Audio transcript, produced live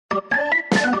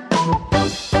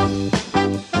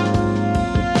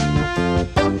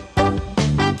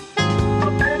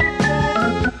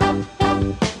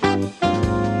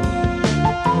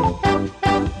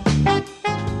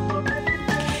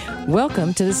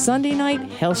welcome to the Sunday Night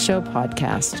Health Show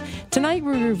podcast. Tonight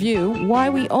we review why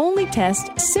we only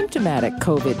test symptomatic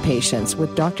COVID patients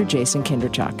with Dr. Jason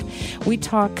Kinderchuk. We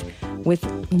talk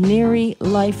with Neri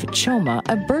Life Choma,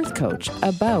 a birth coach,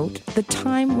 about the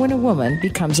time when a woman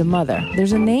becomes a mother.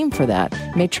 There's a name for that,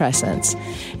 matrescence.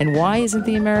 And why isn't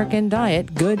the American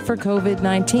diet good for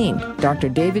COVID-19? Dr.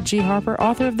 David G. Harper,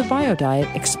 author of The Bio Diet,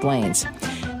 explains.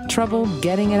 Trouble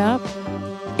getting it up?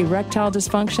 Erectile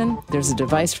dysfunction? There's a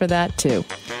device for that too.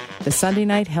 The Sunday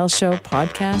Night Health Show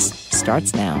podcast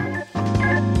starts now.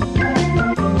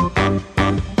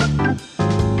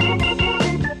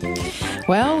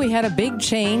 Well, we had a big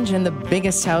change in the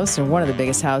biggest house, or one of the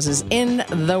biggest houses in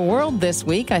the world this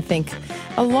week. I think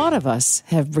a lot of us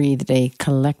have breathed a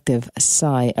collective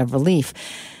sigh of relief.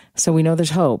 So we know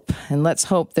there's hope, and let's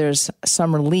hope there's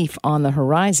some relief on the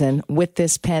horizon with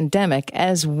this pandemic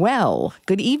as well.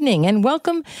 Good evening, and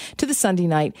welcome to the Sunday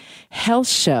Night Health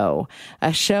Show,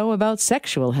 a show about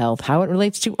sexual health, how it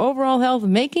relates to overall health,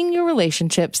 making your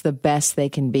relationships the best they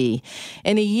can be.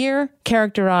 In a year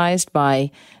characterized by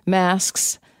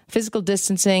masks, physical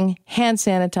distancing, hand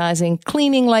sanitizing,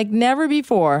 cleaning like never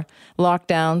before,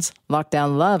 lockdowns,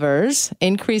 lockdown lovers,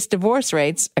 increased divorce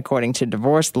rates, according to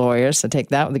divorce lawyers, so take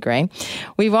that with a grain.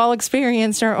 We've all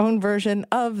experienced our own version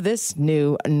of this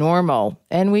new normal,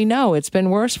 and we know it's been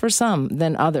worse for some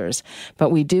than others, but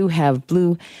we do have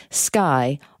blue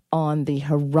sky on the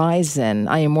horizon.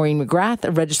 I am Maureen McGrath,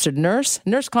 a registered nurse,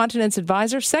 nurse continence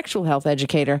advisor, sexual health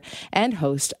educator, and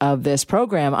host of this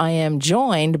program. I am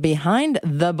joined behind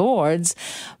the boards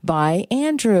by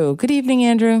Andrew. Good evening,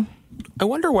 Andrew. I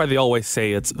wonder why they always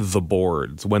say it's the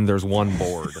boards when there's one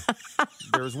board.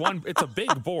 There's one, it's a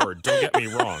big board, don't get me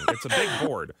wrong. It's a big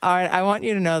board. All right, I want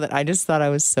you to know that I just thought I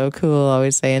was so cool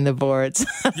always saying the boards.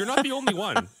 You're not the only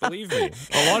one, believe me.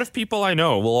 A lot of people I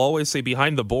know will always say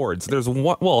behind the boards. There's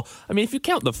one, well, I mean, if you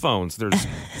count the phones, there's,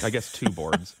 I guess, two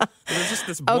boards. There's just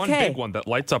this one big one that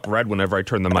lights up red whenever I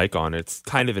turn the mic on. It's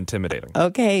kind of intimidating.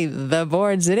 Okay, the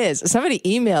boards it is. Somebody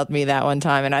emailed me that one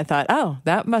time, and I thought, oh,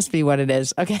 that must be what it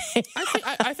is. Okay.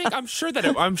 I'm sure that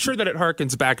it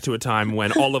harkens back to a time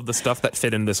when all of the stuff that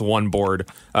fit in this one board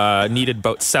needed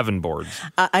about 7 boards.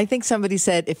 I think somebody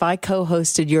said if I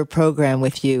co-hosted your program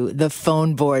with you, the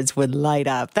phone boards would light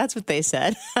up. That's what they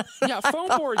said. Yeah, phone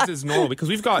boards is normal because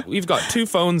we've got 2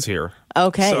 phones here.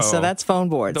 Okay, so that's phone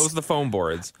boards. Those are the phone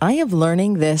boards. I am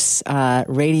learning this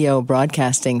radio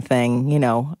broadcasting thing,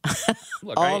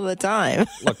 Look, all the time.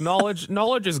 Look,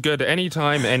 knowledge is good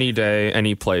anytime, any day,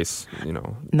 any place,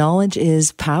 Knowledge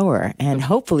is power, and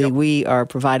hopefully we are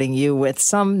providing you with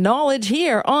some knowledge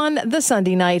here on the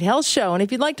Sunday Night Health Show. And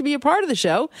if you'd like to be a part of the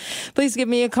show, please give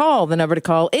me a call. The number to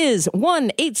call is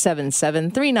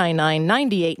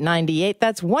 1-877-399-9898.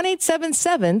 That's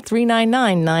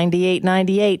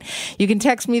 1-877-399-9898. You can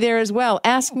text me there as well.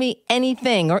 Ask me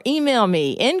anything or email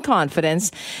me in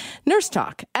confidence,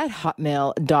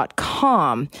 nursetalk@hotmail.com.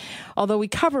 Although we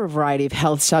cover a variety of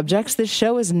health subjects, this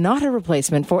show is not a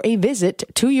replacement for a visit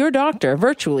to your doctor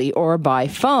virtually or by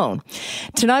phone.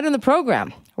 Tonight on the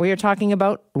program, we are talking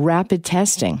about rapid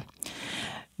testing,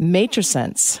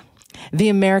 matrescence, the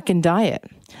American diet,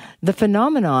 the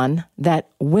phenomenon that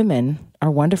women are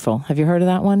wonderful. Have you heard of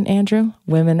that one, Andrew?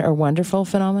 Women are wonderful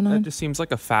phenomenon? That just seems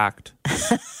like a fact.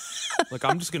 Like,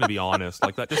 I'm just going to be honest.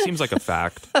 Like, that just seems like a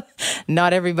fact.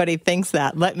 Not everybody thinks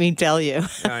that, let me tell you.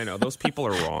 Yeah, I know. Those people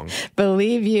are wrong.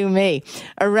 Believe you me.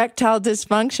 Erectile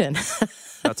dysfunction.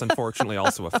 That's unfortunately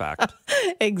also a fact.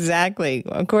 Exactly.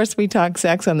 Of course, we talk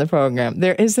sex on the program.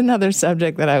 There is another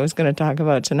subject that I was going to talk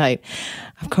about tonight.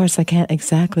 Of course, I can't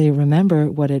exactly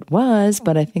remember what it was,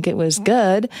 but I think it was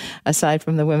good. Aside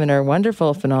from the women are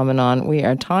wonderful phenomenon, we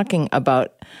are talking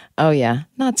about,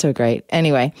 not so great.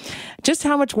 Anyway, just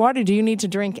how much water do you need to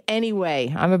drink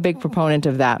anyway? I'm a big proponent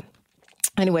of that.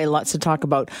 Anyway, lots to talk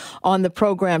about on the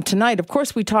program tonight. Of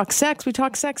course, we talk sex. We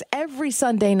talk sex every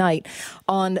Sunday night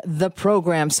on the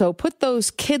program. So put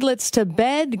those kidlets to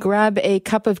bed, grab a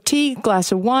cup of tea,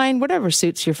 glass of wine, whatever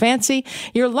suits your fancy,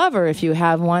 your lover if you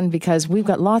have one, because we've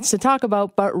got lots to talk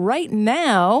about. But right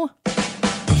now...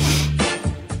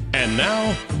 And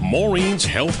now, Maureen's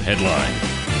Health Headline.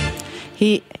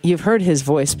 You've heard his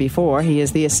voice before. He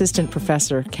is the Assistant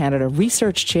Professor, Canada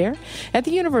Research Chair at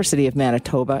the University of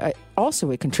Manitoba,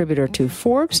 also a contributor to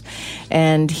Forbes,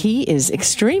 and he is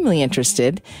extremely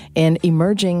interested in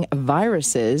emerging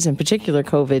viruses, in particular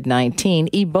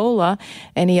COVID-19, Ebola,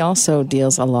 and he also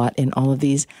deals a lot in all of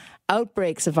these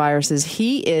outbreaks of viruses.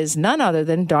 He is none other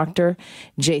than Dr.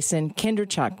 Jason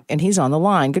Kinderchuk, and he's on the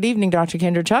line. Good evening, Dr.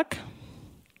 Kinderchuk.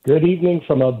 Good evening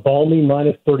from a balmy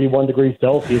minus 31 degrees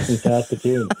Celsius in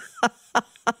Saskatoon.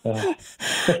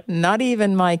 Not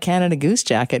even my Canada Goose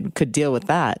jacket could deal with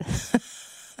that.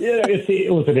 Yeah,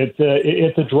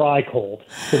 it's a dry cold,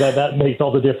 so that makes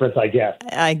all the difference, I guess.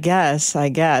 I guess.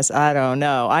 I don't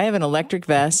know. I have an electric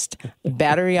vest,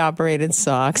 battery-operated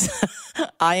socks.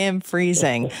 I am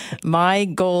freezing. My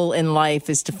goal in life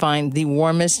is to find the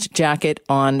warmest jacket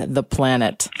on the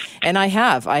planet. And I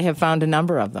have found a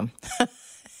number of them.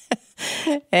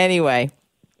 Anyway,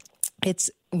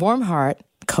 it's warm heart,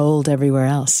 cold everywhere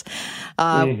else.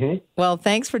 Well,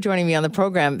 thanks for joining me on the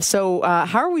program. So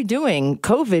how are we doing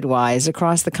COVID-wise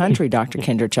across the country, Dr.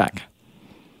 Kindrachuk?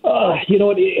 How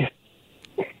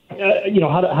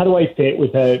do I say it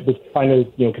with trying to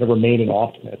kind of remain an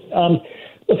optimist?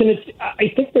 Listen,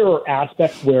 I think there are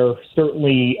aspects where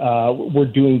certainly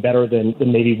we're doing better than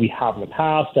maybe we have in the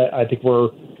past. I think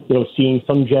we're seeing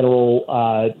some general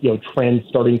trends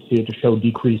starting to show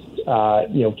decreased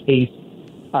case.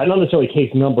 Not necessarily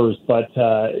case numbers, but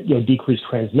decreased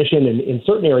transmission in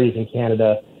certain areas in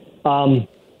Canada.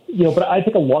 But I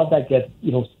think a lot of that gets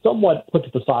somewhat put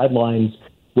to the sidelines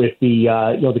with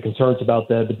the concerns about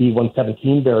the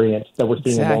B117 variant that we're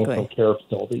seeing in long-term care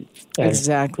facilities. And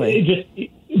exactly.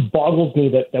 It boggles me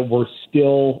that we're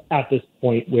still at this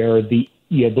point where the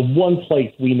one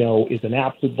place we know is an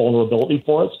absolute vulnerability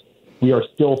for us, we are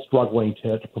still struggling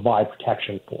to provide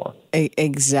protection for.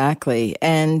 Exactly.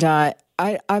 And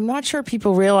I'm not sure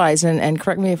people realize, and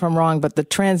correct me if I'm wrong, but the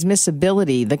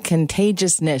transmissibility, the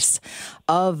contagiousness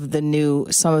of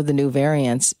some of the new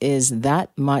variants is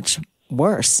that much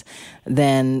worse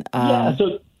than.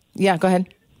 Yeah, go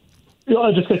ahead. I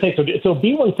was just going to say, so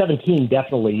B117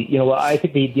 definitely. I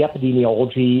think the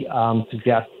epidemiology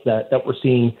suggests that we're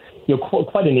seeing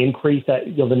quite an increase.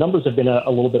 That the numbers have been a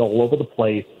little bit all over the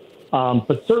place,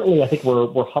 but certainly I think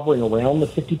we're hovering around the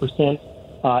 50%.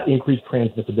 Increased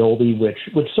transmissibility, which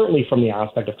certainly from the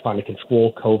aspect of trying to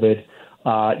control COVID,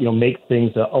 makes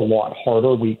things a lot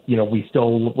harder. We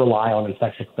still rely on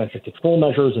infection prevention control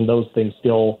measures, and those things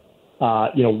still,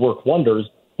 work wonders.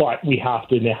 But we have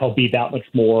to now be that much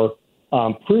more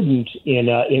prudent in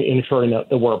ensuring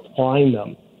that we're applying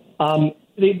them.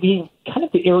 The kind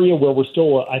of the area where we're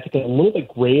still, I think, a little bit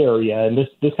gray area, and this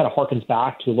kind of harkens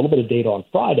back to a little bit of data on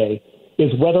Friday,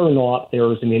 is whether or not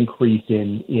there is an increase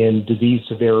in disease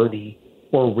severity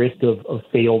or risk of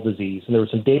fatal disease. And there was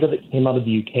some data that came out of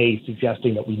the UK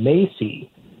suggesting that we may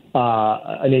see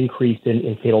an increase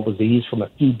in fatal disease from a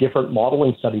few different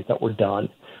modeling studies that were done.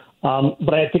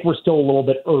 But I think we're still a little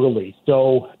bit early.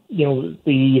 So,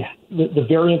 the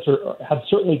variants have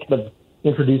certainly kind of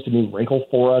introduced a new wrinkle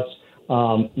for us.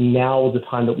 Now is the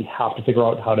time that we have to figure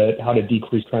out how to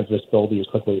decrease transmissibility as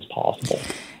quickly as possible.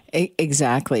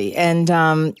 Exactly. And,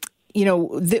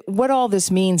 what all this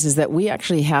means is that we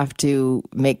actually have to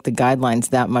make the guidelines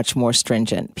that much more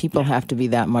stringent. People have to be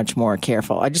that much more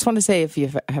careful. I just want to say, if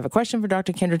you have a question for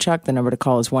Dr. Kindrachuk, the number to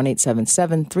call is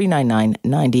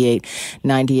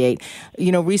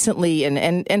 1-877-399-9898. Recently,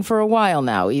 and for a while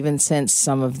now, even since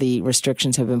some of the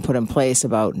restrictions have been put in place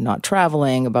about not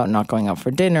traveling, about not going out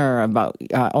for dinner, about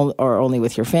or only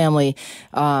with your family,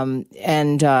 and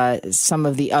some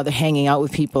of the other hanging out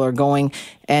with people or going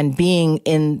and being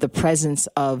in the presence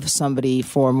of somebody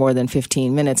for more than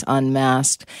 15 minutes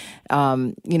unmasked.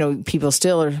 People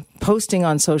still are posting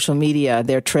on social media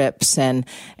their trips and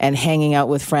hanging out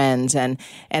with friends. And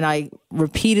I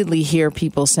repeatedly hear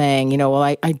people saying,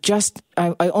 I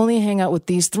only hang out with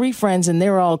these 3 friends and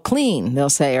they're all clean, they'll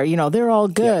say, or, they're all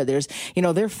good. Yeah.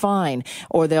 They're fine.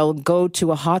 Or they'll go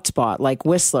to a hotspot like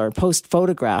Whistler, post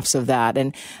photographs of that.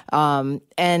 And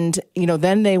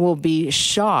then they will be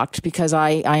shocked because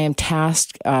I am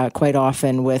tasked quite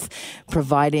often with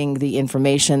providing the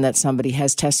information that somebody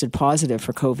has tested positive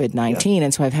for COVID-19. Yeah.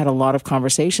 And so I've had a lot of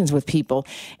conversations with people,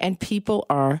 and people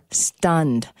are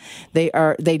stunned.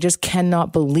 They just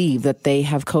cannot believe that they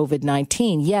have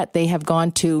COVID-19, yet they have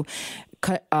gone to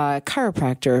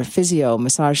chiropractor, physio,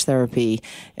 massage therapy,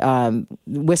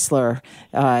 Whistler,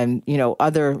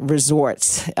 other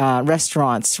resorts,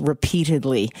 restaurants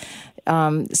repeatedly.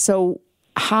 So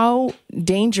how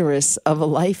dangerous of a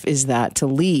life is that to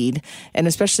lead? And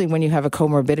especially when you have a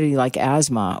comorbidity like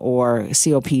asthma or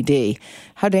COPD,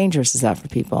 how dangerous is that for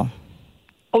people?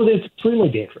 Oh, it's extremely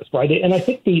dangerous, right? And I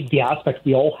think the aspect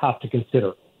we all have to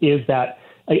consider is that,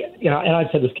 and I've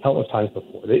said this countless times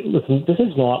before, listen, this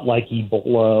is not like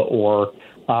Ebola or,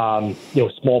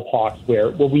 smallpox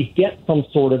where we get some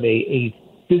sort of a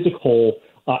physical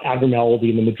abnormality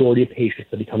in the majority of patients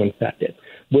that become infected.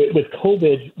 With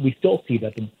COVID, we still see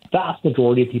that the vast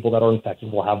majority of people that are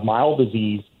infected will have mild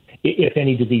disease, if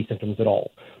any disease symptoms at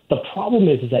all. The problem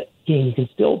is that you can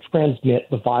still transmit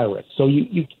the virus. So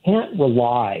you can't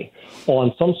rely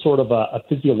on some sort of a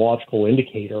physiological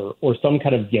indicator or some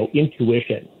kind of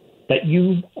intuition that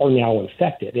you are now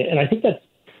infected. And I think that's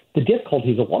the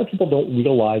difficulty is a lot of people don't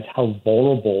realize how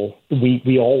vulnerable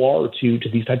we all are to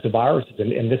these types of viruses,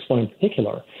 and this one in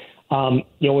particular. And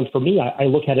for me, I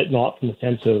look at it not from the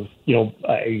sense of,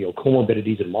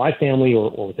 comorbidities in my family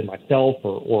or within myself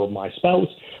or my spouse,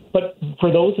 but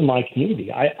for those in my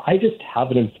community. I just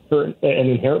have an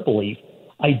inherent belief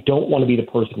I don't want to be the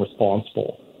person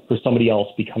responsible for somebody else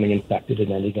becoming infected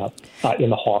and ending up in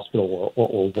the hospital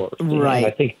or worse. Right. And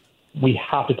I think we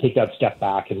have to take that step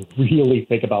back and really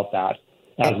think about that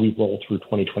as we roll through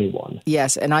 2021.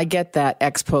 Yes, and I get that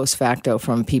ex post facto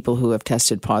from people who have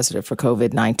tested positive for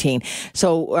COVID-19.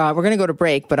 So we're going to go to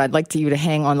break, but I'd like you to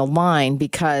hang on the line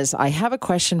because I have a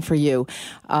question for you,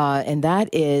 and that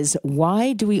is,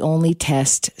 why do we only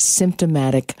test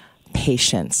symptomatic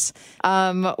patients?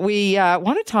 We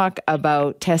want to talk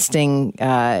about testing,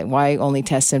 why only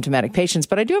test symptomatic patients,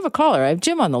 but I do have a caller. I have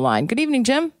Jim on the line. Good evening,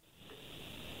 Jim.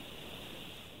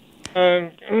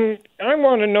 I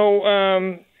want to know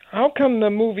how come the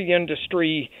movie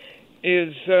industry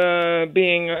is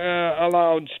being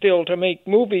allowed still to make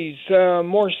movies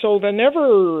more so than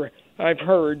ever, I've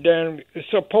heard, and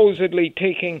supposedly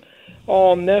taking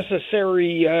all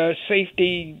necessary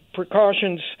safety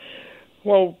precautions.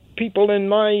 Well, people in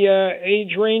my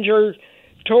age range are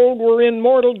told we're in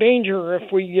mortal danger if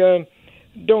we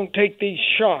don't take these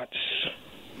shots.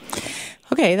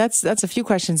 Okay, that's a few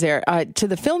questions there. To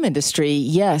the film industry,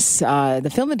 yes,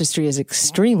 the film industry is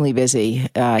extremely busy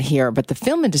here, but the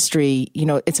film industry,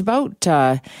 it's about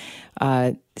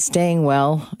staying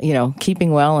well,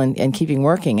 keeping well and keeping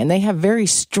working. And they have very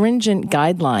stringent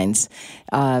guidelines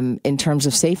in terms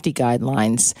of safety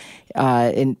guidelines,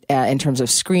 in terms of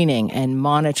screening and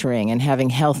monitoring and having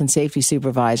health and safety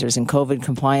supervisors and COVID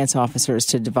compliance officers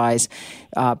to devise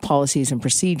policies and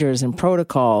procedures and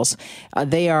protocols.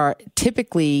 They are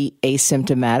typically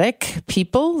asymptomatic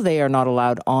people. They are not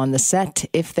allowed on the set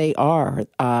if they are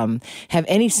have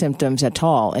any symptoms at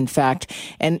all. In fact,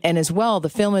 and as well, the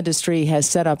film industry has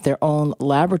set up their own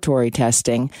laboratory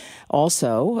testing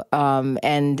also.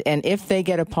 And if they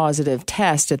get a positive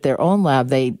test at their own lab,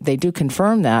 they do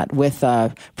confirm that with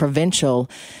a provincial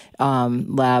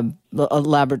laboratory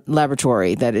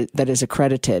that is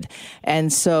accredited.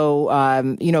 And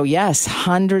so, yes,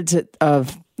 hundreds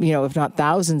of if not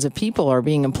thousands of people are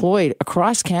being employed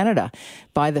across Canada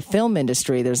by the film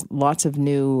industry. There's lots of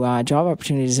new job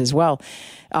opportunities as well.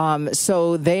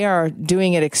 So they are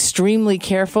doing it extremely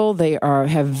careful. They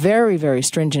have very, very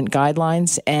stringent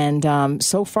guidelines. And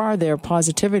so far, their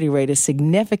positivity rate is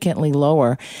significantly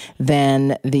lower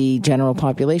than the general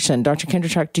population. Dr.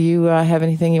 Kindrachuk, do you have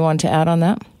anything you want to add on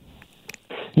that?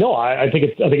 No, I think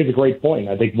it's a great point.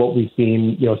 I think what we've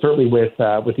seen, certainly with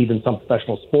even some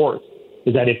professional sports,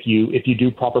 is that if you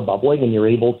do proper bubbling and you're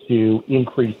able to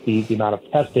increase the amount of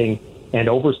testing and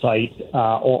oversight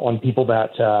on people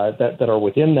that are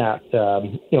within that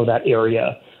that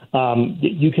area,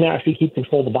 you can actually keep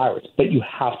control of the virus. But you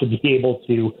have to be able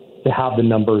to have the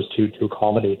numbers to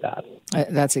accommodate that.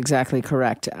 That's exactly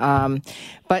correct.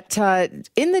 But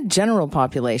in the general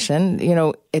population,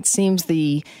 it seems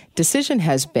the decision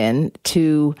has been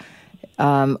to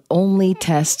only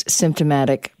test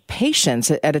symptomatic patients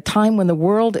at a time when the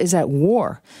world is at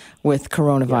war with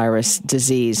coronavirus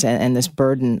disease and this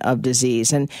burden of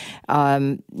disease. And,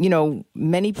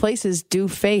 many places do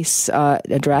face a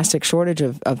drastic shortage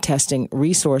of testing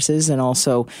resources and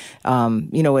also,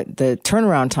 the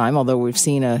turnaround time, although we've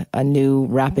seen a new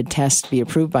rapid test be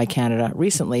approved by Canada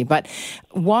recently. But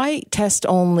why test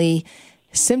only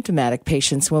symptomatic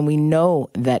patients when we know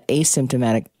that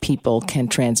asymptomatic people can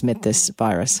transmit this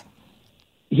virus?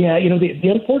 Yeah, the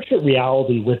unfortunate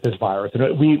reality with this virus,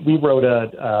 and we wrote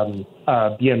a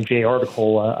BMJ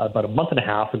article about a month and a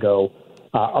half ago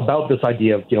about this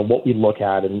idea of what we look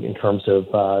at in terms of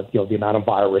the amount of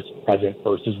virus present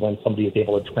versus when somebody is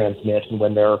able to transmit and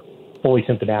when they're fully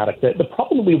symptomatic. The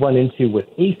problem that we run into with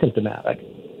asymptomatic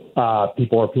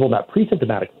people or people in that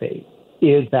pre-symptomatic phase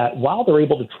is that while they're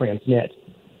able to transmit,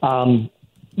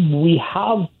 we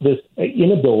have this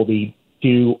inability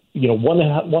to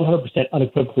 100%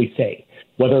 unequivocally say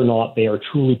whether or not they are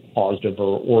truly positive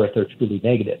or if they're truly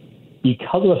negative,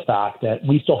 because of the fact that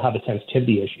we still have a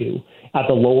sensitivity issue at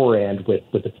the lower end with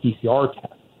the PCR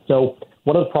test. So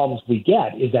one of the problems we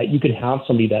get is that you can have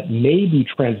somebody that may be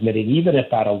transmitting, even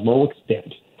if at a low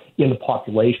extent in the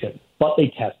population, but they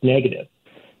test negative.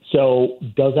 So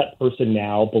does that person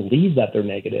now believe that they're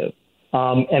negative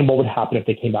and what would happen if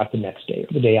they came back the next day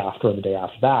or the day after or the day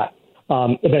after that.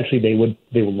 Eventually, they would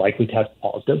likely test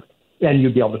positive, and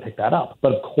you'd be able to pick that up.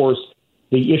 But of course,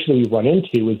 the issue that you run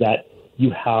into is that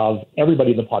you have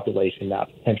everybody in the population that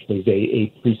potentially is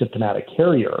a pre-symptomatic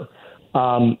carrier,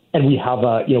 and we have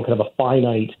a kind of a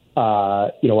finite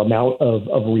amount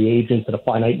of reagents and a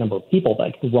finite number of people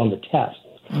that can run the test.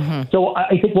 Mm-hmm. So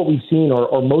I think what we've seen,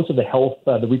 or most of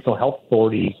the regional health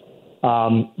authorities,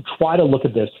 try to look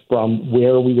at this from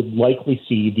where we would likely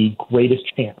see the greatest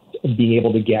chance of being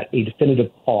able to get a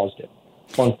definitive positive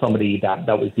on somebody that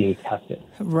was being tested.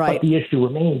 Right. But the issue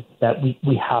remains that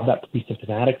we have that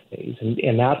pre-symptomatic phase,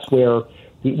 and that's where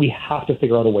we have to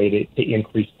figure out a way to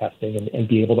increase testing and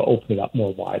be able to open it up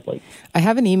more widely. I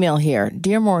have an email here.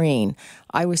 Dear Maureen,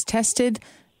 I was tested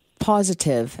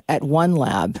positive at one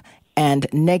lab and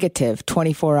negative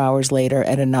 24 hours later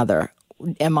at another.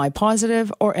 Am I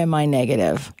positive or am I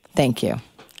negative? Thank you.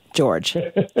 George.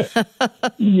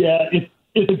 Yeah,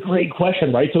 it's a great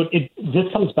question, right? So this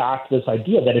comes back to this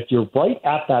idea that if you're right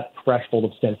at that threshold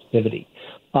of sensitivity,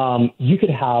 you could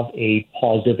have a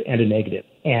positive and a negative,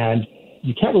 and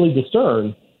you can't really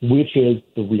discern which is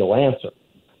the real answer.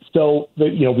 So,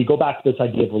 we go back to this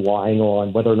idea of relying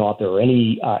on whether or not there are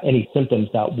any symptoms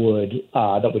that would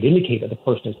indicate that the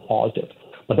person is positive.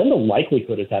 But then the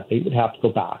likelihood is that they would have to go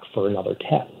back for another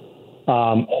test.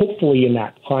 Hopefully, in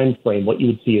that time frame, what you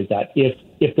would see is that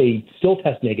if they still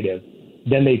test negative,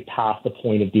 then they pass the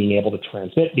point of being able to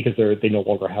transmit because they no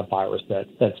longer have virus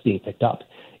that's being picked up.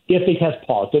 If they test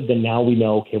positive, then now we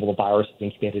know, okay, well, the virus has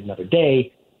incubated another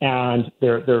day, and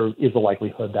there is a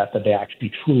likelihood that they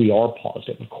actually truly are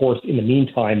positive. Of course, in the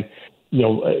meantime,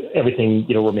 everything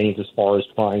remains as far as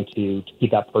trying to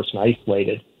keep that person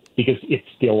isolated because it's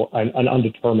still an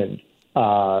undetermined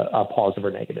positive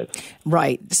or negative.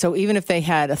 Right. So even if they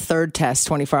had a third test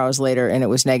 24 hours later and it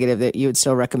was negative, that you would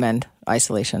still recommend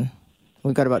isolation.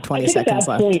 We've got about 20 seconds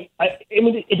left.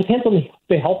 It depends on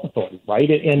the health authority, right?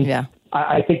 And yeah.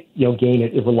 I think, again,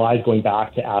 it relies going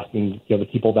back to asking, the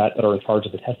people that are in charge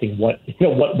of the testing, what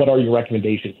are your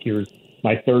recommendations? Here's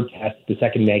my third test, the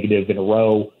second negative in a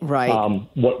row. Right.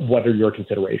 What are your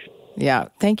considerations? Yeah.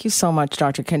 Thank you so much,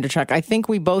 Dr. Kinderchuk. I think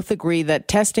we both agree that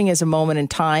testing is a moment in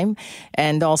time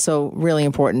and also really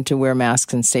important to wear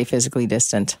masks and stay physically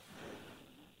distant.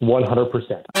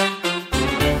 100%.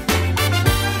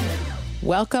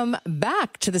 Welcome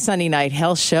back to the Sunday Night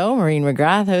Health Show. Maureen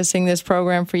McGrath hosting this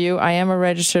program for you. I am a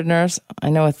registered nurse. I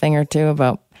know a thing or two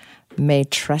about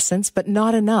matrescence, but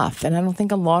not enough. And I don't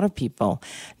think a lot of people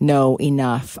know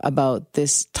enough about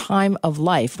this time of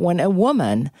life when a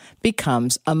woman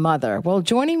becomes a mother. Well,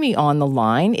 joining me on the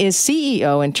line is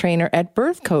CEO and trainer at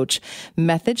Birth Coach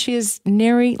Method. She is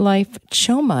Neri Life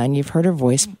Choma, and you've heard her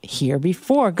voice here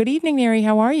before. Good evening, Neri.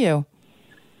 How are you?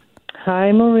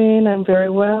 Hi, Maureen. I'm very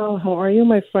well. How are you,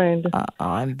 my friend?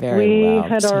 I'm very well, We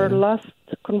had our last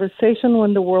conversation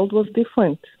when the world was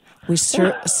different. We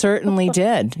certainly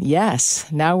did.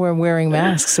 Yes. Now we're wearing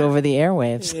masks over the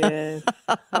airwaves. Yes.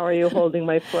 How are you holding,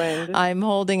 my friend? I'm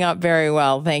holding up very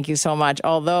well. Thank you so much.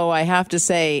 Although I have to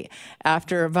say,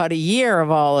 after about a year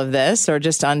of all of this, or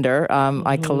just under,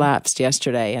 I collapsed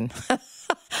yesterday. And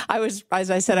I was, as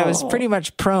I said, I was pretty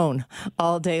much prone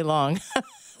all day long.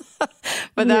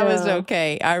 But that was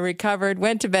okay. I recovered,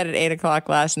 went to bed at 8 o'clock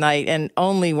last night, and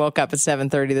only woke up at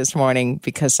 7:30 this morning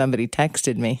because somebody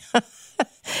texted me.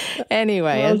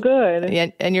 Anyway. Well,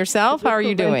 good. And yourself? How are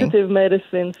you doing? Preventative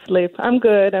medicine, sleep. I'm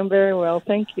good. I'm very well.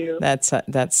 Thank you. That's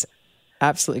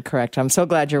absolutely correct. I'm so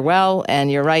glad you're well.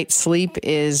 And you're right. Sleep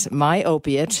is my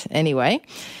opiate anyway.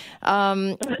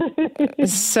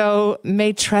 So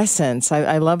matrescence,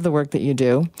 I love the work that you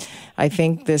do. I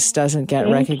think this doesn't get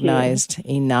recognized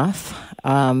enough.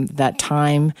 That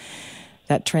time,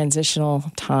 that transitional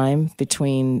time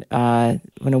between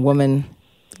when a woman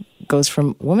goes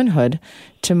from womanhood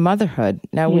to motherhood.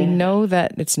 Now, we know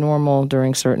that it's normal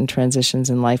during certain transitions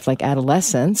in life, like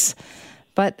adolescence,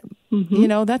 but,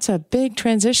 that's a big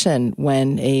transition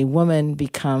when a woman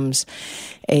becomes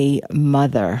a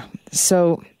mother.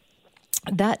 So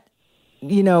that,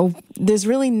 there's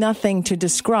really nothing to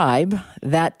describe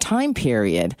that time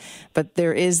period, but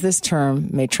there is this term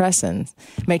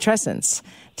matrescence.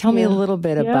 Tell me a little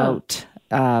bit about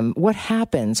what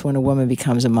happens when a woman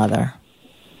becomes a mother.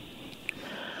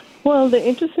 Well, the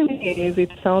interesting thing is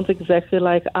it sounds exactly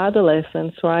like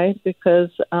adolescence, right? Because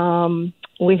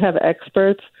we have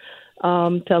experts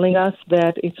telling us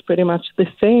that it's pretty much the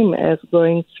same as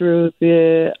going through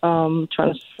the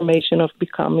transformation of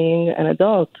becoming an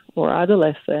adult or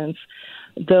adolescence.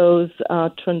 Those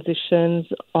transitions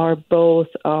are both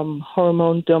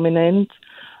hormone dominant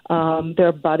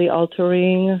They're body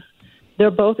altering.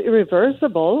 They're both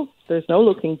irreversible. There's no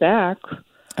looking back.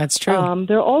 That's true.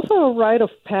 They're also a rite of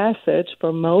passage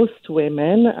for most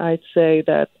women. I'd say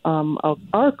that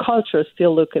our culture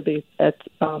still look at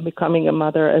becoming a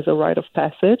mother as a rite of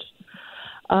passage.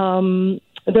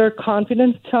 They're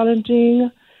confidence challenging,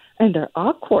 and they're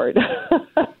awkward.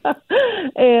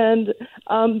 And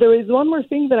there is one more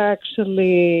thing that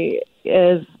actually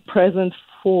is present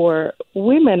for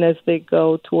women as they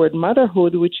go toward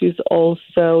motherhood, which is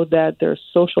also that their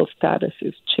social status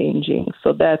is changing.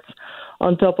 So that's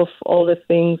on top of all the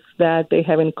things that they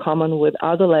have in common with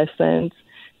adolescents.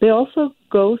 They also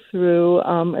go through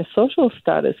a social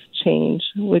status change,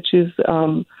 which is,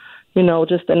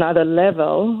 just another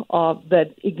level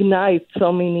that ignites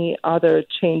so many other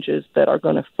changes that are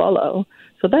going to follow.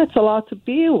 So that's a lot to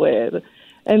deal with.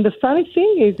 And the funny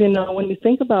thing is, when you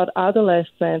think about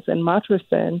adolescence and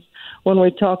matrescence, when we're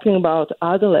talking about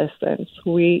adolescence,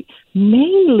 we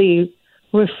mainly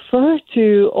refer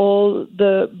to all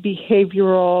the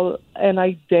behavioral and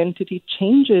identity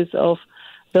changes of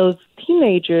those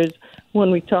teenagers.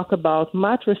 When we talk about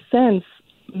matrescence,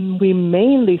 we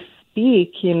mainly speak,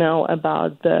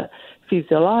 about the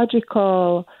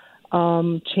physiological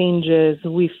changes.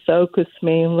 We focus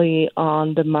mainly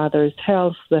on the mother's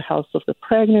health, the health of the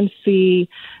pregnancy,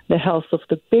 the health of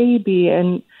the baby,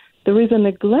 and there is a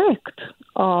neglect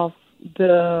of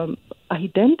the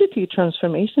identity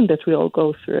transformation that we all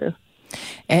go through.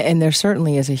 And there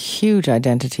certainly is a huge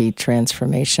identity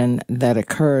transformation that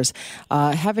occurs.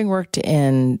 Having worked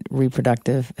in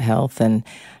reproductive health, and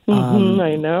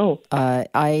I know.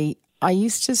 I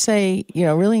used to say,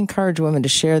 really encourage women to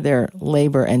share their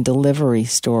labor and delivery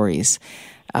stories,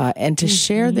 and to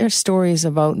share their stories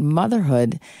about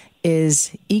motherhood is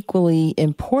equally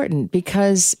important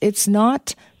because it's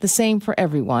not the same for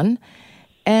everyone,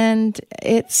 and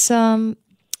it's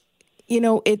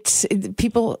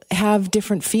people have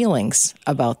different feelings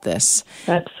about this.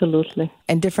 Absolutely.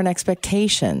 And different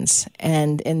expectations.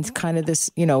 And kind of this,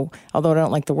 although I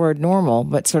don't like the word normal,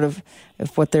 but sort of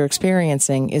if what they're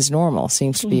experiencing is normal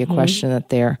seems to be a question that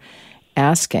they're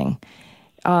asking.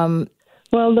 Well,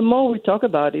 the more we talk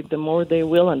about it, the more they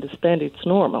will understand it's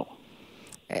normal.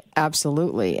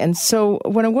 Absolutely. And so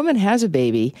when a woman has a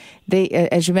baby, they,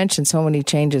 as you mentioned, so many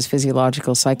changes,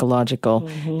 physiological, psychological,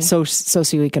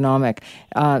 socioeconomic,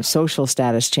 social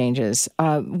status changes.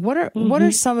 What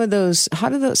are some of those, how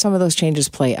do some of those changes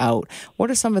play out?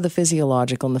 What are some of the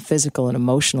physiological and the physical and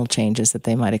emotional changes that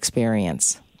they might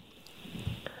experience?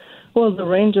 Well, the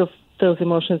range of those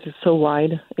emotions is so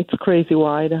wide. It's crazy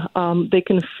wide. They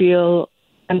can feel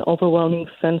an overwhelming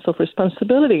sense of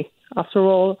responsibility. After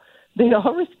all, they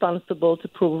are responsible to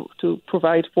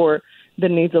provide for the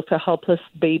needs of a helpless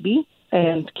baby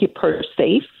and keep her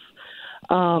safe.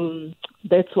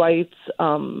 That's why it's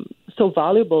so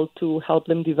valuable to help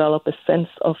them develop a sense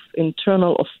of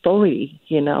internal authority,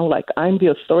 like I'm the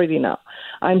authority now.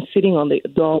 I'm sitting on the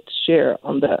adult chair,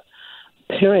 on the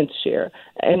parent chair,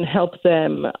 and help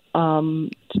them,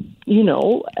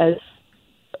 as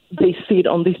they sit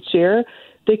on this chair,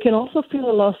 they can also feel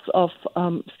a loss of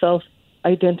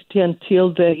self-identity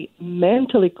until they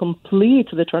mentally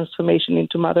complete the transformation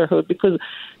into motherhood, because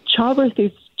childbirth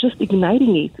is just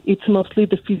igniting it. It's mostly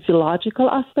the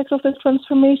physiological aspect of the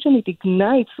transformation. It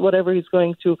ignites whatever is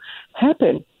going to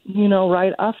happen,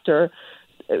 right after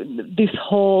this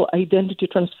whole identity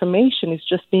transformation is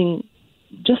just begin,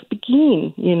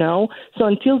 So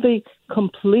until they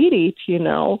complete it,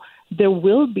 there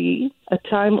will be a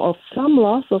time of some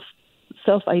loss of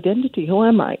self-identity. Who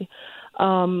am I?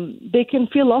 They can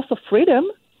feel loss of freedom.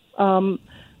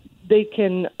 They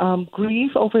can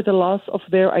grieve over the loss of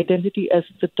their identity as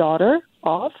the daughter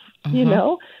of,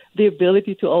 the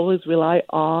ability to always rely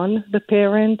on the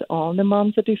parent, on the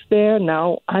mom that is there.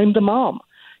 Now I'm the mom.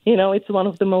 It's one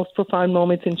of the most profound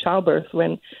moments in childbirth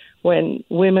when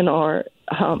women are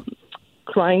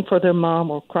crying for their mom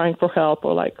or crying for help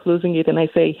or like losing it. And I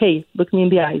say, hey, look me in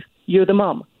the eyes. You're the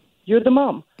mom. You're the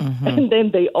mom. And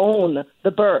then they own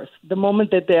the birth the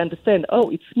moment that they understand, oh,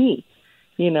 it's me,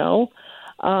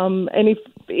 And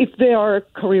if they are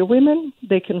career women,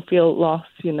 they can feel loss,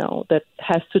 that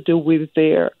has to do with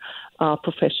their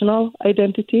professional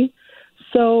identity.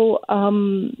 So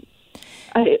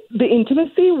the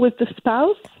intimacy with the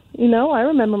spouse, I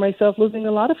remember myself losing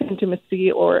a lot of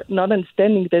intimacy or not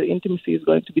understanding that intimacy is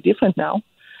going to be different now.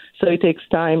 So it takes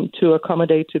time to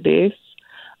accommodate to this.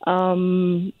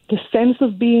 The sense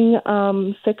of being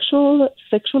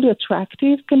sexually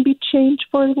attractive can be changed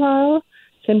for a while,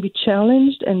 can be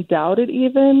challenged and doubted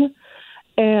even.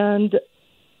 And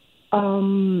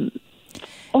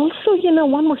also,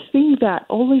 one more thing that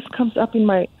always comes up in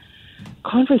my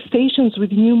conversations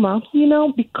with new moms,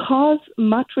 because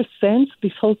mattress sense,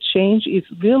 this whole change is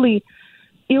really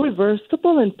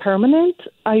irreversible and permanent.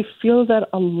 I feel that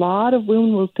a lot of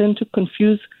women will tend to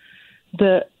confuse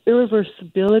the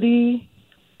irreversibility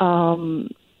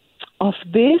of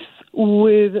this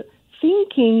with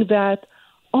thinking that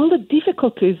all the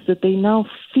difficulties that they now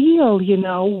feel,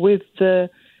 with the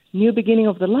new beginning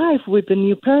of the life, with the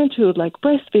new parenthood, like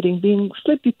breastfeeding, being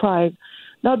sleep deprived,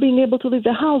 not being able to leave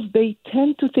the house, they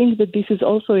tend to think that this is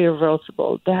also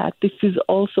irreversible, that this is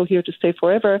also here to stay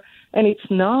forever, and it's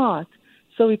not.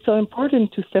 So it's so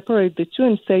important to separate the two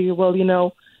and say, well,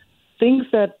 things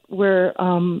that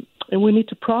we need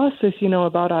to process,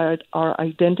 about our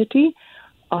identity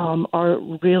are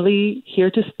really here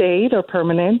to stay. They're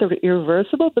permanent. They're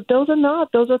irreversible, but those are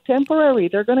not. Those are temporary.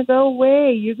 They're going to go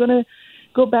away. You're going to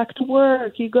go back to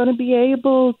work. You're going to be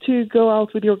able to go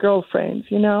out with your girlfriends,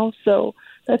 So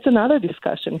that's another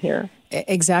discussion here.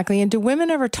 Exactly. And do women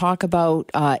ever talk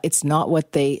about it's not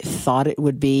what they thought it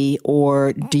would be?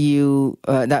 Or do you,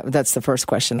 that's the first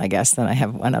question, I guess. Then I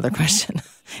have another question.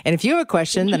 And if you have a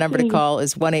question, the number to call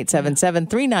is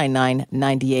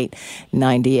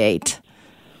 1-877-399-9898.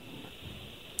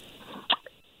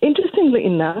 Interestingly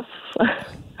enough,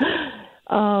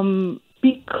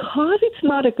 because it's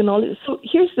not acknowledged. So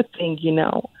here's the thing,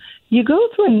 you go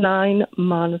through 9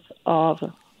 months of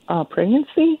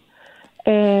pregnancy,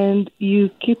 and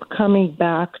you keep coming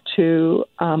back to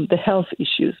the health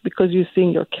issues because you're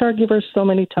seeing your caregivers so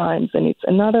many times, and it's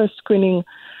another screening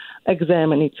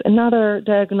exam, and it's another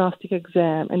diagnostic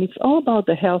exam, and it's all about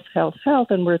the health,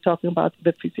 and we're talking about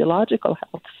the physiological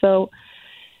health. So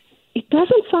it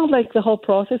doesn't sound like the whole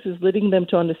process is leading them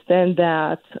to understand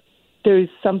that there is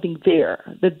something there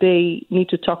that they need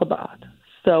to talk about.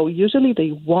 So usually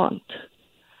they won't.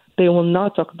 They will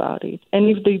not talk about it. And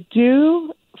if they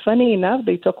do, funny enough,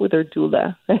 they talk with their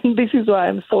doula. And this is why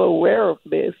I'm so aware of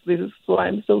this. This is why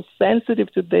I'm so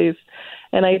sensitive to this.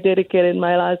 And I dedicated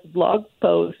my last blog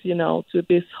post, to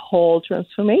this whole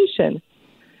transformation.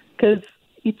 Because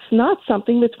it's not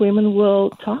something that women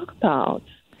will talk about.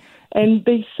 And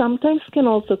they sometimes can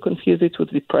also confuse it with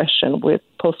depression, with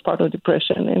postpartum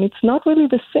depression. And it's not really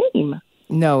the same.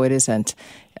 No, it isn't.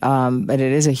 But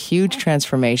it is a huge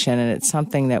transformation, and it's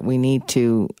something that we need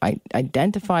to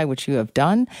identify, which you have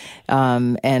done,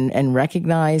 and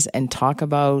recognize and talk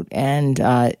about and,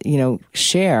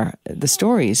 share the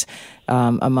stories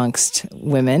amongst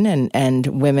women and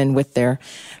women with their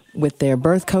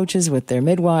birth coaches, with their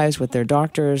midwives, with their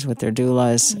doctors, with their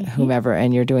doulas, whomever,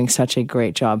 and you're doing such a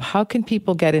great job. How can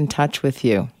people get in touch with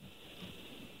you?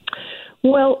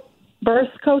 Well,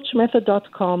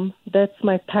 birthcoachmethod.com, that's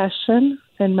my passion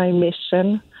and my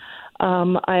mission.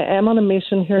 I am on a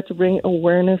mission here to bring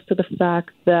awareness to the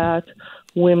fact that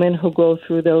women who go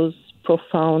through those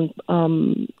profound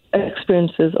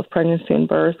experiences of pregnancy and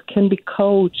birth can be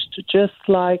coached just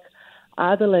like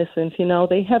adolescents.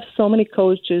 They have so many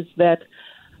coaches that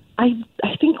I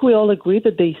think we all agree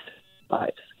that they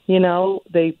survive.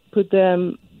 They put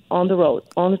them on the road,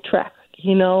 on the track.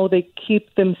 They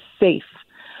keep them safe.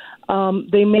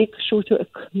 They make sure to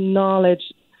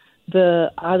acknowledge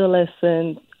the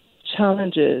adolescent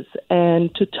challenges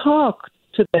and to talk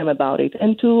to them about it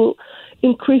and to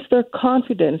increase their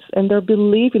confidence and their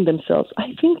belief in themselves.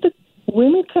 I think that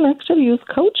women can actually use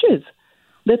coaches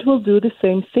that will do the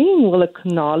same thing, will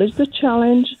acknowledge the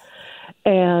challenge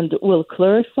and will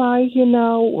clarify,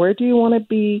 where do you want to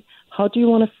be, how do you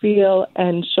want to feel,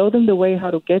 and show them the way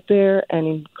how to get there and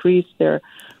increase their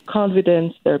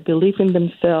confidence, their belief in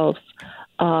themselves,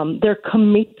 their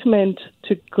commitment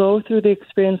to go through the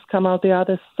experience, come out the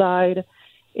other side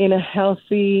in a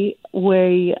healthy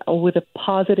way with a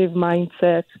positive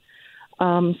mindset.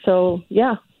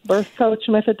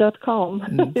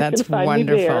 Birthcoachmethod.com. That's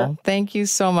wonderful. Thank you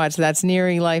so much. That's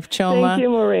Neri Life Choma. Thank you,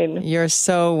 Maureen. You're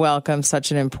so welcome. Such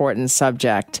an important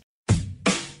subject.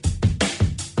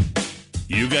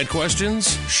 You got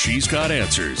questions? She's got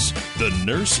answers. The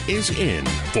nurse is in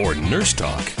for Nurse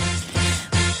Talk.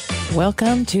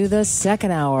 Welcome to the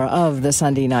second hour of the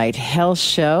Sunday Night Health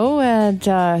Show. And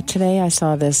today I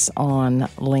saw this on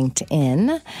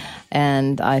LinkedIn,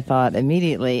 and I thought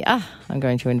immediately, I'm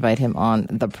going to invite him on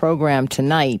the program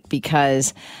tonight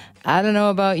because I don't know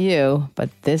about you, but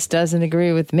this doesn't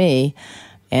agree with me.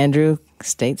 Andrew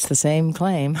states the same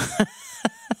claim.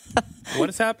 What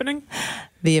is happening?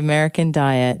 The American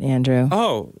diet, Andrew.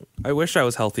 Oh, I wish I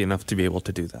was healthy enough to be able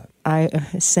to do that.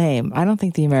 Same. I don't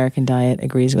think the American diet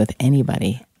agrees with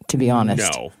anybody, to be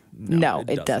honest. No,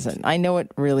 it doesn't. I know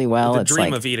it really well. The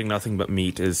dream of eating nothing but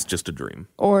meat is just a dream.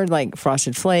 Or like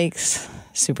Frosted Flakes,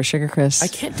 Super Sugar Crisps. I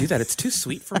can't do that. It's too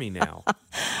sweet for me now,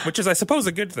 which is, I suppose,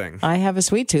 a good thing. I have a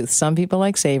sweet tooth. Some people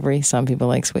like savory, some people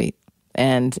like sweet.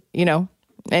 And,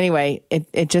 anyway,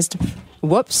 it just...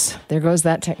 Whoops! There goes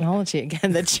that technology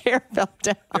again. The chair fell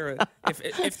down.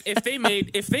 If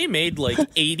they made like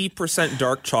 80%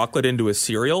 dark chocolate into a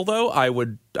cereal, though, I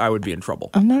would be in trouble.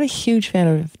 I'm not a huge fan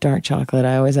of dark chocolate.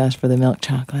 I always ask for the milk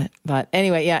chocolate. But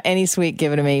anyway, yeah, any sweet,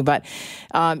 give it to me. But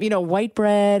white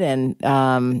bread and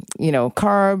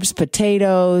carbs,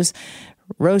 potatoes,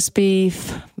 roast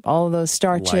beef, all of those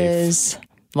starches.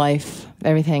 Life,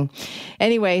 everything.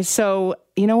 Anyway, so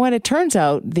you know what? It turns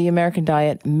out the American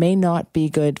diet may not be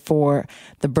good for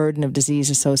the burden of disease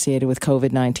associated with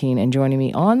COVID-19. And joining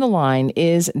me on the line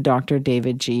is Dr.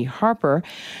 David G. Harper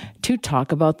to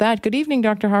talk about that. Good evening,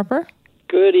 Dr. Harper.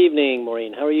 Good evening,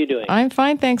 Maureen. How are you doing? I'm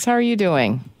fine, thanks. How are you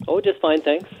doing? Oh, just fine,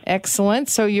 thanks. Excellent.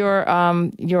 So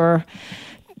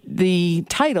the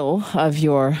title of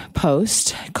your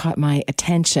post caught my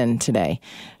attention today.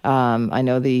 I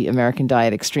know the American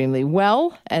diet extremely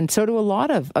well, and so do a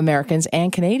lot of Americans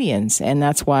and Canadians. And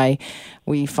that's why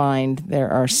we find there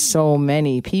are so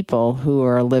many people who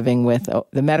are living with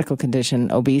the medical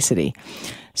condition obesity.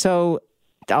 So,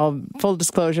 full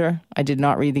disclosure, I did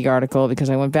not read the article because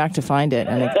I went back to find it,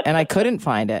 and I couldn't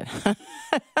find it.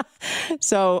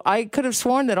 So I could have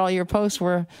sworn that all your posts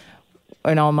were,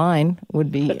 and all mine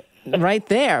would be right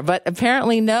there, but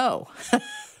apparently no.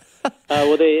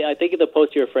 I think the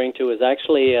post you're referring to is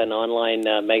actually an online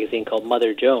magazine called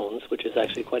Mother Jones, which is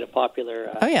actually quite a popular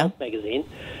health magazine,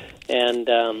 and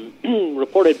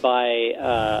reported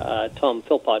by Tom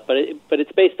Philpott. But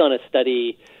it's based on a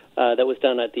study that was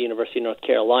done at the University of North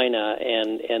Carolina,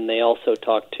 and they also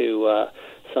talked to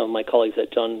some of my colleagues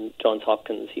at Johns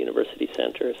Hopkins University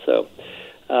Center. So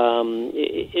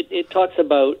it talks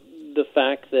about the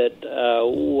fact that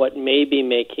what may be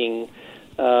making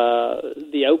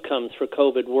the outcomes for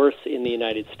COVID worse in the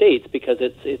United States, because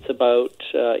it's about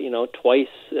twice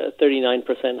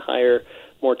 39% higher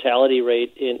mortality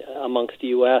rate amongst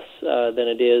U.S. Than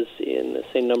it is in the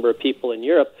same number of people in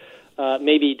Europe,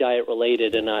 may be diet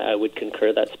related, and I would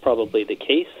concur that's probably the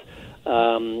case.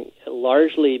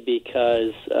 Largely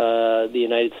because the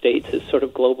United States is sort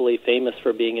of globally famous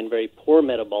for being in very poor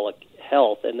metabolic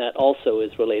health, and that also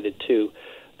is related to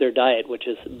their diet, which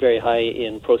is very high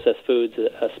in processed foods,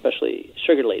 especially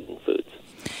sugar-laden foods.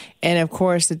 And of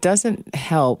course, it doesn't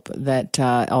help that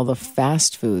all the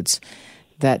fast foods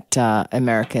that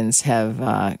Americans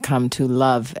have come to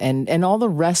love, and all the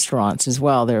restaurants as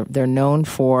well. They're known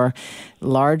for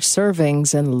large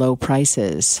servings and low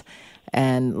prices,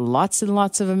 and lots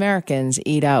of Americans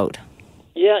eat out.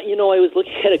 Yeah, I was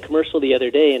looking at a commercial the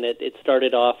other day, and it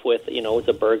started off with, it was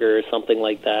a burger or something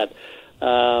like that,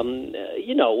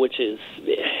 which is,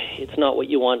 it's not what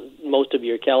you want most of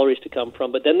your calories to come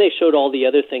from. But then they showed all the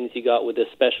other things you got with this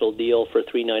special deal for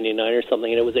 $3.99 or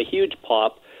something, and it was a huge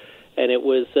pop, and it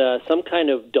was some kind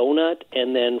of donut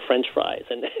and then French fries.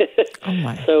 And oh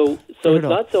my. So it's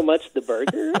not so much the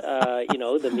burger,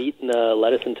 the meat and the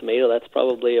lettuce and tomato, that's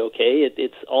probably okay.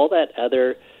 It's all that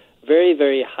other very,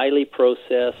 very highly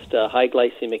processed, high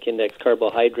glycemic index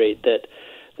carbohydrate that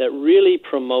really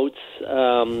promotes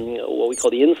what we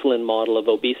call the insulin model of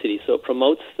obesity. So it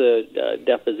promotes the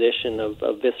deposition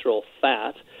of visceral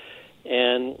fat.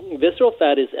 And visceral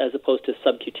fat is, as opposed to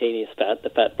subcutaneous fat, the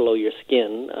fat below your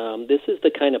skin, this is the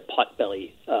kind of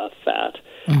potbelly fat.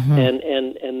 Mm-hmm.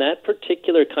 And that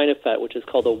particular kind of fat, which is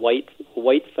called a white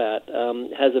fat,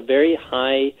 has a very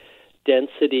high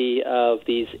density of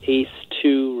these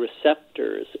ACE2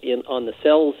 receptors on the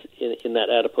cells in that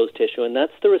adipose tissue, and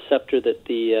that's the receptor that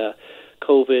the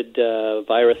COVID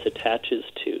virus attaches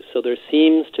to. So there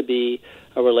seems to be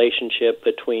a relationship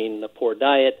between the poor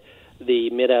diet, the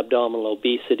mid-abdominal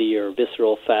obesity or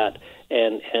visceral fat,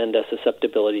 and a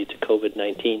susceptibility to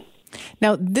COVID-19.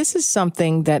 Now, this is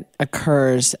something that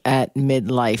occurs at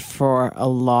midlife for a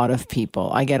lot of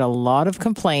people. I get a lot of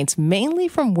complaints, mainly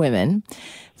from women,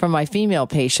 from my female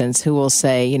patients who will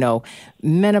say,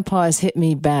 menopause hit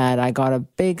me bad. I got a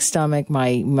big stomach.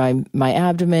 My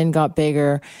abdomen got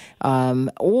bigger.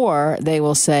 Or they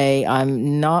will say,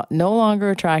 I'm no longer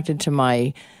attracted to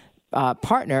my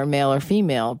partner, male or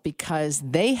female, because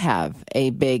they have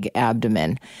a big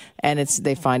abdomen, and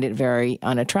they find it very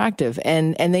unattractive,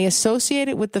 and they associate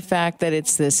it with the fact that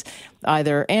it's this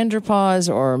either andropause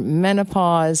or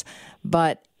menopause,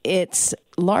 but it's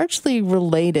largely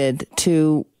related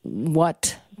to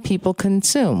what people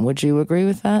consume. Would you agree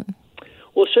with that?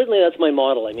 Well, certainly that's my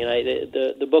model. I mean,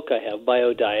 the book I have,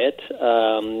 BioDiet,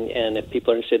 and if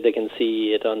people are interested, they can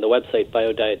see it on the website,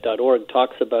 biodiet.org,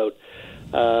 talks about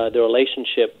the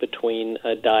relationship between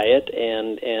a diet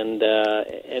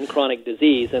and chronic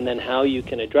disease, and then how you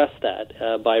can address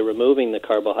that by removing the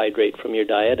carbohydrate from your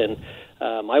diet. And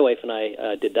my wife and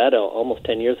I did that almost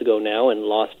 10 years ago now, and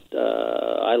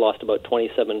I lost about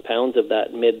 27 pounds of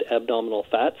that mid-abdominal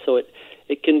fat. So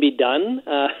it can be done.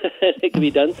 It can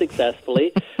be done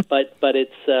successfully, but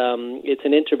it's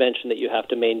an intervention that you have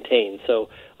to maintain. So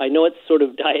I know it's sort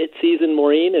of diet season,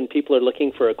 Maureen, and people are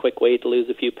looking for a quick way to lose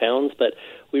a few pounds, but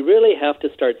we really have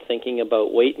to start thinking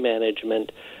about weight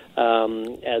management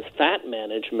as fat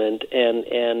management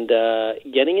and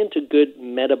getting into good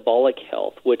metabolic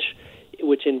health, which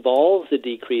involves a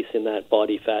decrease in that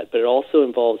body fat, but it also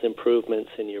involves improvements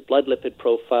in your blood lipid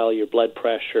profile, your blood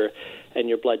pressure, and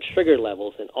your blood sugar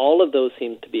levels. And all of those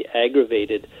seem to be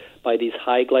aggravated by these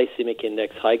high glycemic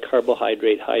index, high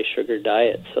carbohydrate, high sugar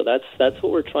diets. So that's what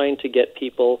we're trying to get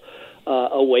people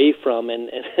away from. And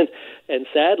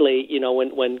sadly, you know,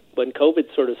 when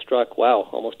COVID sort of struck,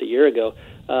 almost a year ago,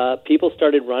 people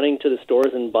started running to the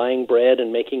stores and buying bread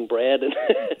and making bread and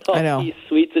all these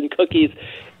sweets and cookies.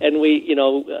 And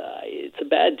it's a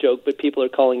bad joke, but people are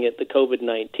calling it the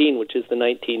COVID-19, which is the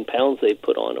 19 pounds they've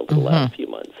put on over the last few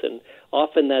months. And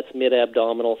often that's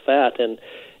mid-abdominal fat. And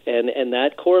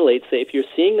that correlates. If you're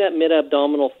seeing that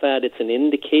mid-abdominal fat, it's an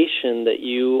indication that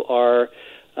you are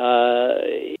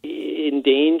in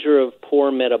danger of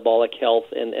poor metabolic health,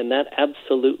 and that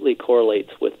absolutely correlates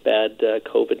with bad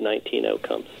COVID-19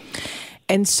 outcomes.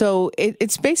 And so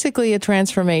it's basically a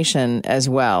transformation as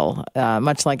well,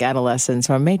 much like adolescence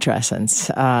or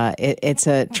matrescence. It's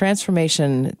a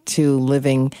transformation to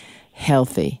living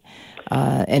healthy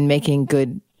and making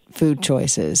good food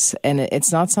choices. And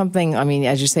it's not something, I mean,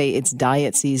 as you say, it's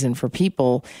diet season for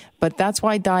people, but that's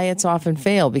why diets often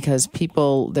fail, because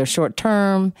they're short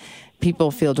term,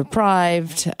 people feel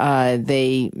deprived,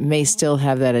 they may still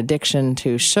have that addiction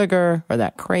to sugar or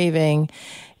that craving.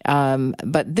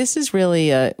 But this is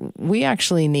really we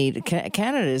actually need,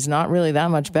 Canada is not really that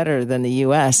much better than the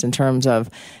U.S. in terms of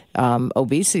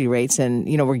obesity rates, and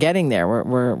we're getting there.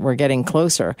 We're getting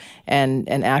closer, and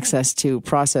access to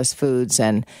processed foods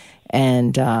and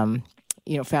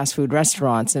fast food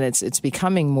restaurants, and it's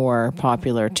becoming more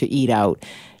popular to eat out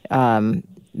than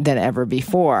ever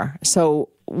before. So,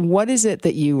 what is it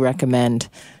that you recommend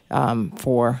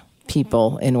for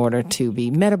people in order to be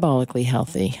metabolically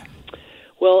healthy?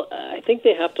 Well, I think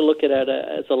they have to look at it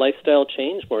as a lifestyle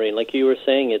change, Maureen. Like you were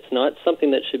saying, it's not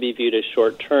something that should be viewed as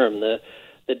short term. The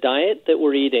diet that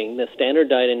we're eating, the standard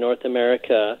diet in North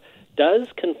America, does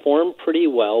conform pretty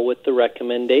well with the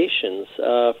recommendations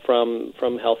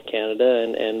from Health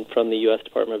Canada and from the U.S.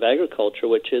 Department of Agriculture,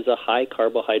 which is a high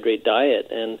carbohydrate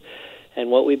diet. And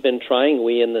what we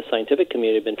in the scientific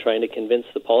community have been trying to convince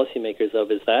the policymakers of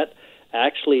is that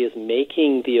actually is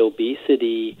making the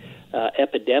obesity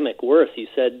epidemic worse. You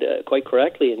said quite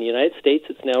correctly, in the United States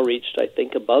it's now reached, I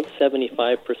think, above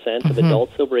 75% of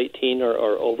adults over 18 are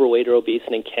overweight or obese,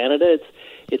 and in Canada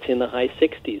it's in the high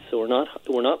 60s. So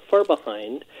we're not far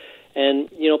behind. And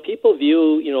people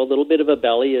view a little bit of a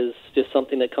belly as just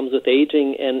something that comes with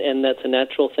aging, and that's a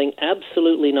natural thing.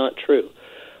 Absolutely not true.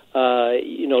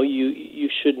 You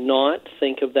should not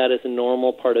think of that as a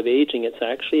normal part of aging. It's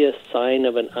actually a sign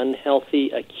of an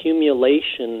unhealthy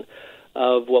accumulation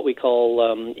of what we call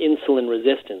insulin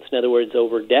resistance. In other words,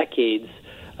 over decades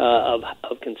of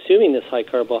consuming this high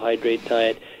carbohydrate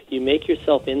diet, you make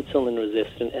yourself insulin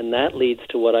resistant, and that leads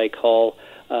to what I call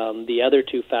the other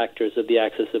two factors of the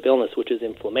axis of illness, which is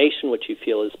inflammation, which you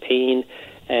feel is pain,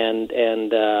 and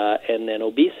then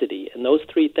obesity. And those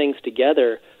three things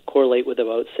together correlate with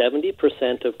about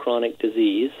 70% of chronic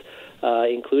disease,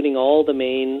 including all the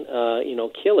main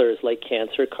killers like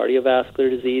cancer, cardiovascular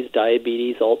disease,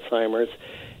 diabetes, Alzheimer's.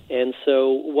 And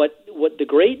so what the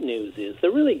great news is, the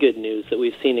really good news that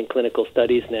we've seen in clinical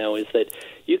studies now, is that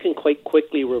you can quite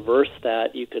quickly reverse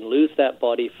that. You can lose that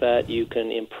body fat, you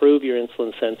can improve your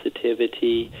insulin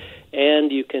sensitivity,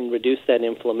 and you can reduce that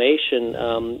inflammation,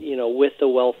 with a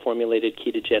well-formulated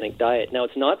ketogenic diet. Now,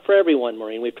 it's not for everyone,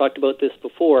 Maureen. We've talked about this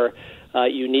before.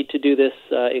 You need to do this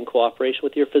in cooperation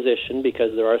with your physician,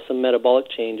 because there are some metabolic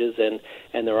changes,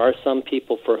 and there are some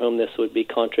people for whom this would be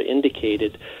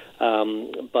contraindicated.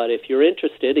 But if you're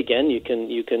interested, again, you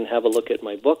can have a look at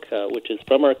my book, which is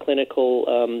from our clinical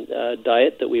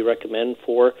diet that we recommend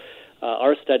for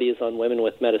our studies on women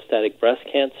with metastatic breast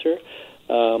cancer.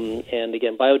 And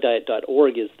again,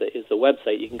 biodiet.org is the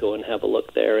website. You can go and have a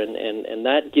look there, and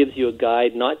that gives you a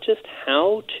guide, not just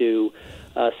how to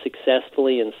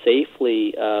successfully and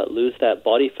safely lose that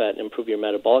body fat and improve your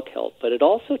metabolic health. But it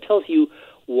also tells you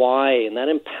why, and that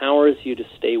empowers you to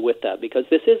stay with that, because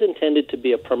this is intended to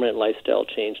be a permanent lifestyle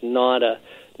change, not a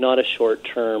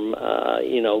short-term,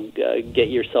 get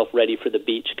yourself ready for the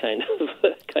beach kind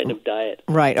of diet.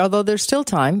 Right. Although there's still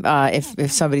time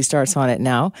if somebody starts on it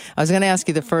now. I was going to ask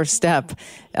you the first step,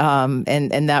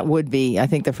 and that would be, I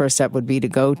think the first step would be to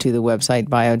go to the website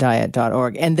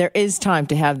biodiet.org, and there is time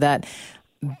to have that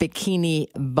bikini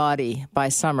body by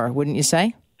summer, wouldn't you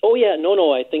say? Oh yeah,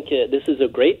 no. I think this is a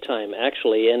great time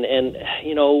actually, and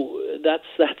that's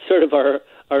sort of our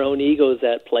own egos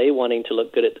at play, wanting to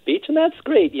look good at the beach, and that's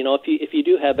great. If you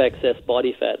do have excess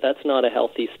body fat, that's not a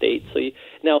healthy state. So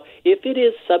now, if it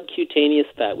is subcutaneous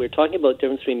fat, we're talking about the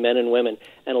difference between men and women,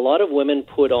 and a lot of women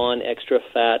put on extra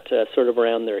fat sort of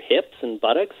around their hips and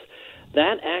buttocks.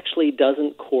 That actually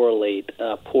doesn't correlate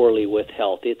poorly with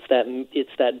health. It's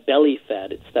that belly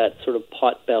fat. It's that sort of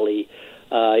pot belly.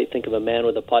 You think of a man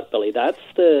with a pot belly. That's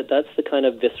the kind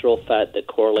of visceral fat that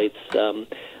correlates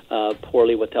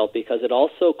poorly with health, because it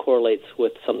also correlates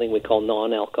with something we call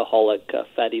non-alcoholic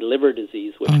fatty liver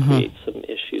disease, which creates some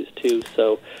issues too.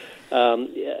 So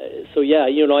yeah,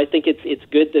 I think it's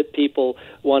good that people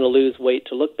want to lose weight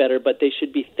to look better, but they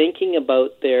should be thinking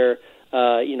about their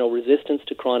resistance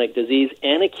to chronic disease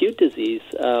and acute disease.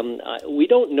 We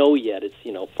don't know yet. It's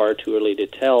far too early to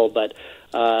tell, but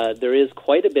there is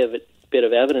quite a bit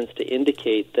of evidence to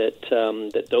indicate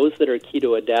that those that are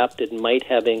keto adapted might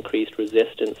have increased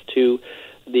resistance to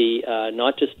the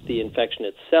not just the infection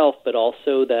itself, but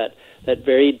also that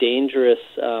very dangerous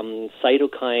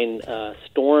cytokine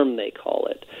storm, they call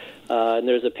it. And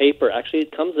there's a paper, actually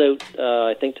it comes out,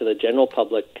 I think, to the general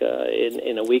public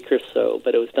in a week or so,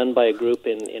 but it was done by a group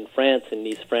in France, in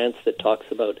Nice, France, that talks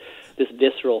about this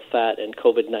visceral fat and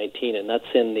COVID-19, and that's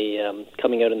in the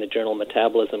coming out in the journal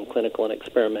Metabolism, Clinical and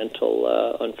Experimental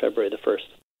on February the 1st.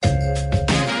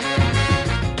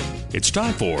 It's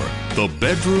time for the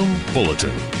Bedroom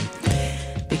Bulletin.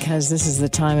 Because this is the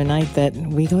time of night that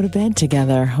we go to bed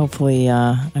together. Hopefully,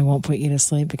 I won't put you to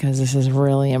sleep, because this is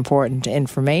really important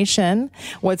information.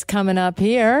 What's coming up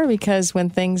here, because when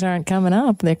things aren't coming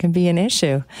up, there can be an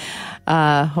issue.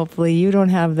 Hopefully you don't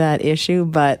have that issue,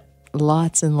 but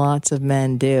lots and lots of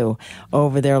men do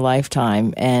over their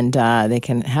lifetime, and they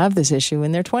can have this issue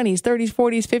in their 20s, 30s,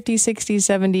 40s, 50s, 60s,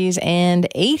 70s, and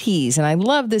 80s. And I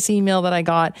love this email that I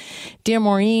got. Dear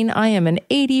Maureen, I am an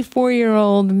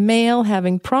 84-year-old male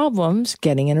having problems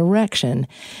getting an erection.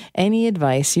 Any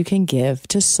advice you can give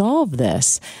to solve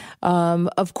this?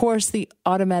 Of course, the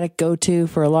automatic go-to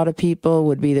for a lot of people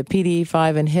would be the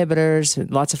PDE5 inhibitors.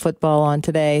 Lots of football on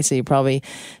today, so you probably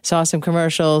saw some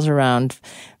commercials around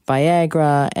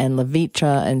Viagra and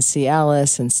Levitra and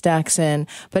Cialis and Staxin.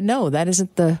 But no, that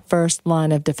isn't the first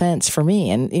line of defense for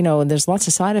me. And, there's lots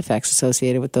of side effects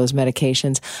associated with those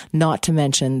medications, not to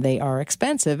mention they are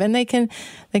expensive, and they can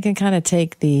kind of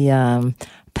take the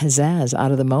pizzazz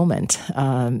out of the moment.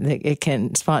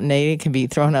 Spontaneity can be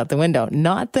thrown out the window.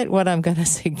 Not that what I'm going to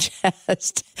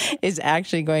suggest is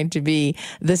actually going to be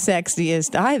the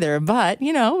sexiest either, but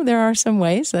there are some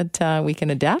ways that we can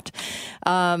adapt.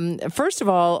 First of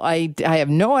all, I have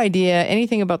no idea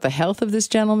anything about the health of this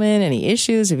gentleman, any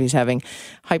issues, if he's having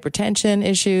hypertension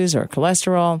issues or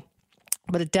cholesterol.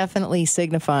 But it definitely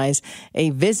signifies a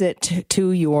visit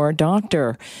to your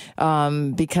doctor,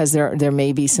 because there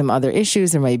may be some other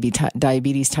issues. There may be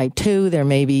diabetes type 2. There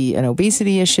may be an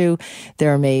obesity issue.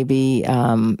 There may be,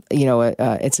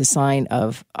 it's a sign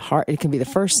of heart. It can be the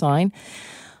first sign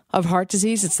of heart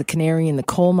disease. It's the canary in the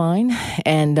coal mine.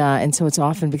 And so it's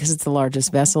often, because it's the largest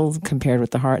vessel compared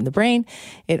with the heart and the brain,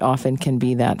 it often can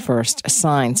be that first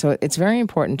sign. So it's very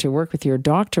important to work with your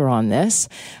doctor on this,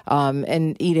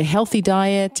 and eat a healthy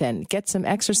diet and get some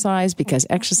exercise, because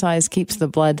exercise keeps the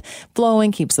blood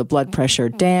flowing, keeps the blood pressure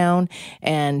down,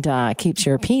 and keeps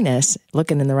your penis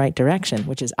looking in the right direction,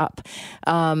 which is up.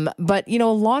 But, a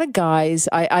lot of guys,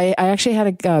 I actually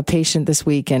had a patient this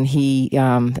week, and he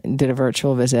did a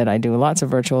virtual visit. I do lots of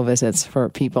virtual visits for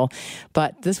people,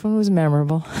 but this one was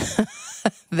memorable.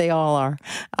 They all are.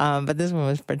 But this one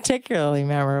was particularly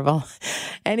memorable.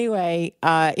 Anyway,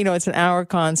 it's an hour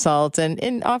consult,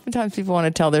 and oftentimes people want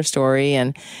to tell their story.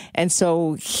 And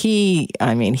so he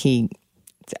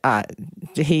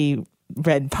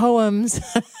read poems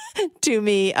to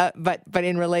me, but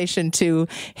in relation to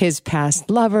his past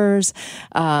lovers.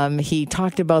 He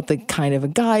talked about the kind of a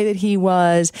guy that he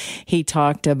was. He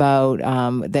talked about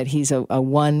that he's a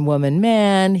one-woman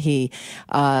man. He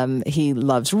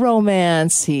loves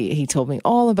romance. He told me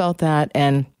all about that,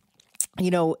 and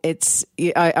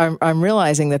I'm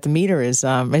realizing that the meter is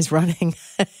running,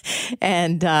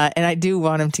 and I do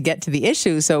want him to get to the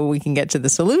issue so we can get to the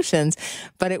solutions.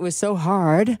 But it was so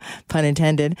hard, pun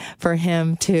intended, for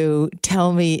him to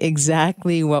tell me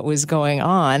exactly what was going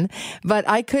on. But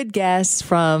I could guess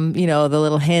from the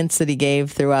little hints that he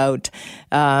gave throughout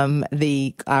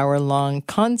the hour-long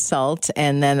consult,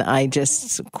 and then I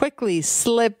just quickly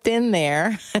slipped in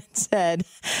there and said,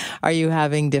 "Are you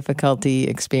having difficulty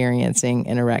experiencing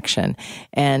an erection?"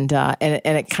 And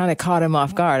it kind of caught him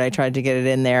off guard. I tried to get it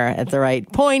in there at the right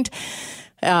point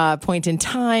in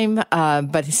time,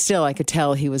 but still I could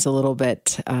tell he was a little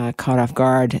bit caught off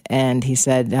guard. And he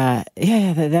said, that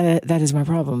is my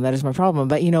problem. That is my problem.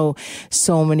 But,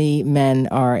 so many men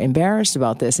are embarrassed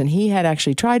about this. And he had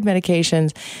actually tried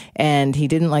medications, and he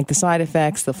didn't like the side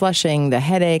effects, the flushing, the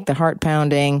headache, the heart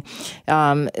pounding.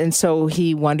 And so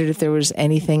he wondered if there was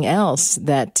anything else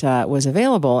that was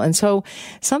available. And so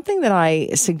something that I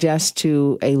suggest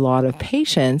to a lot of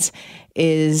patients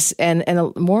is, and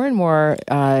more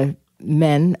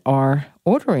men are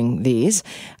ordering these.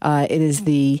 It is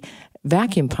the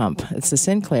vacuum pump. It's the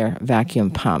Sinclair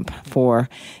vacuum pump for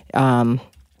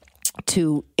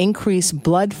to increase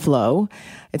blood flow.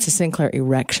 It's a Sinclair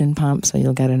erection pump, so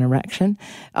you'll get an erection,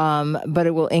 but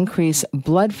it will increase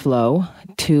blood flow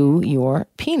to your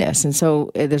penis. And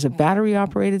so there's a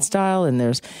battery-operated style, and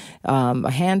there's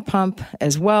a hand pump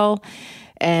as well.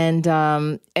 And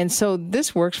so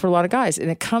this works for a lot of guys, and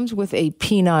it comes with a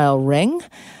penile ring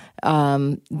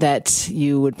that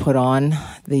you would put on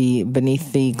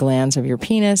beneath the glands of your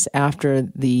penis after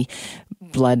the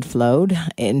blood flowed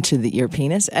into your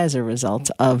penis as a result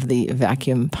of the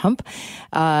vacuum pump,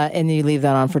 and you leave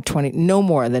that on for no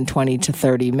more than 20 to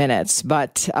 30 minutes.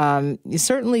 But you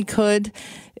certainly could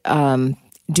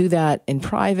do that in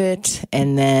private,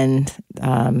 and then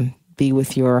be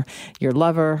with your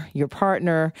lover, your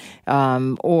partner,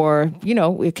 or,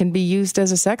 it can be used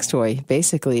as a sex toy,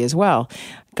 basically, as well.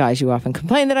 Guys, you often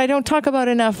complain that I don't talk about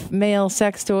enough male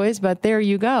sex toys, but there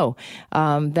you go.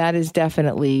 That is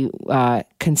definitely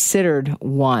considered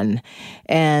one.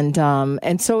 And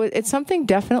so it's something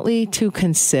definitely to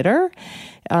consider,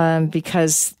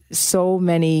 because so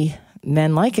many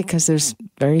men like it because there's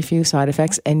very few side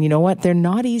effects. And you know what? They're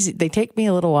not easy. They take me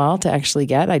a little while to actually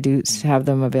get. I do have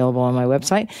them available on my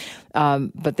website,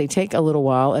 but they take a little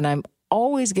while. And I'm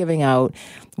always giving out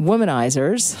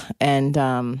womanizers, and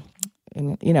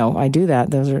I do that.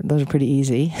 Those are pretty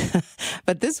easy.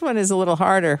 But this one is a little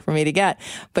harder for me to get.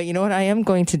 But you know what I am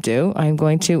going to do? I'm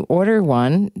going to order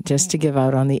one just to give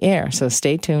out on the air. So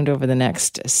stay tuned over the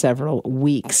next several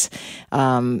weeks,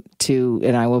 and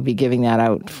I will be giving that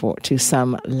out to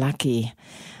some lucky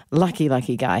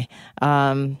guy.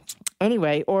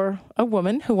 Anyway, or a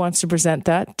woman who wants to present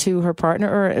that to her partner,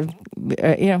 or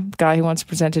a guy who wants to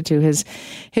present it to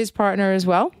his partner as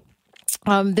well.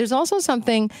 There's also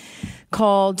something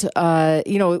called,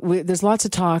 there's lots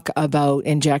of talk about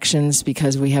injections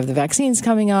because we have the vaccines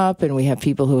coming up, and we have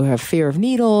people who have fear of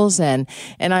needles. And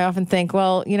I often think,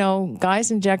 well,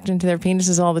 guys inject into their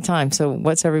penises all the time. So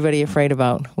what's everybody afraid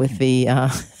about with the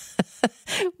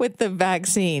with the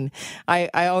vaccine?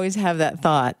 I always have that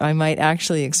thought. I might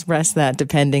actually express that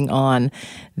depending on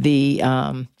the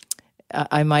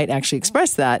I might actually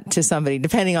express that to somebody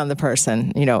depending on the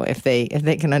person, if they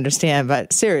can understand.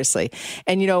 But seriously,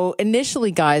 and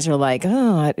initially guys are like,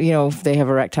 if they have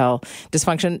erectile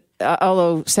dysfunction,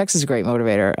 although sex is a great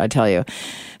motivator, I tell you,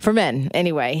 for men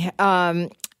anyway.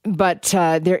 But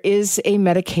there is a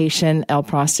medication,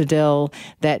 Alprostadil,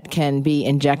 that can be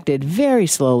injected very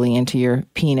slowly into your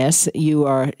penis. You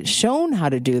are shown how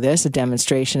to do this. A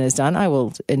demonstration is done. I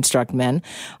will instruct men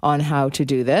on how to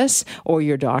do this, or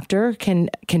your doctor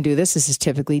can do this. This is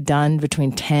typically done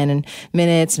between 10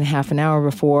 minutes and half an hour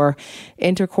before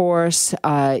intercourse.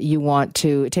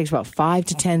 It takes about 5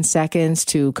 to 10 seconds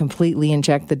to completely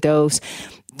inject the dose.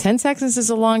 10 seconds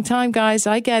is a long time, guys.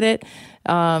 I get it.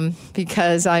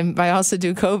 Because I also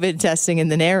do COVID testing in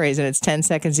the Nares, and it's 10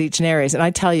 seconds each Nares. And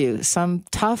I tell you, some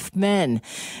tough men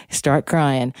start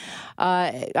crying.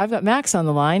 I've got Max on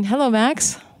the line. Hello,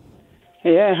 Max.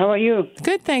 Yeah, how are you?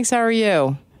 Good, thanks. How are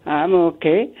you? I'm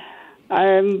okay.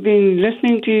 I've been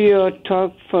listening to your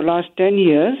talk for the last 10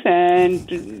 years, and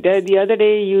the other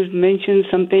day you mentioned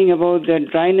something about the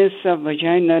dryness of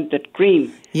vagina, that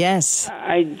cream. Yes.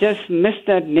 I just missed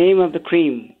that name of the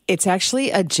cream. It's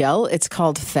actually a gel. It's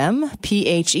called Phemme,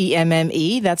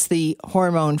 Phemme. That's the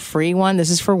hormone-free one. This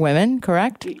is for women,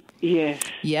 correct? Yes.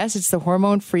 Yes, it's the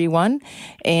hormone-free one,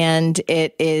 and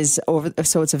it is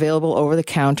so it's available over the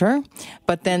counter.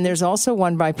 But then there's also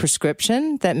one by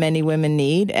prescription that many women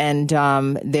need, and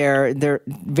there are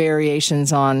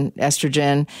variations on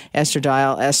estrogen,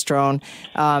 estradiol, estrone,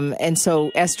 and so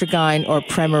Estrogyne or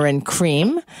Premarin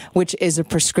cream, which is a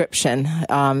prescription.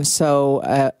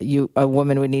 So a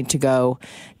woman would need to go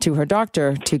to her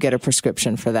doctor to get a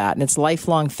prescription for that, and it's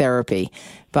lifelong therapy.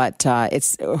 But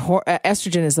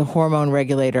estrogen is the hormone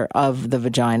regulator of the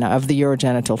vagina, of the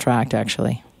urogenital tract,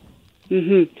 actually.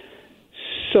 Mm-hmm.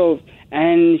 So,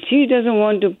 and she doesn't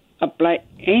want to apply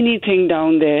anything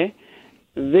down there,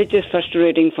 which is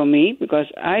frustrating for me because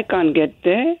I can't get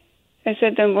there. I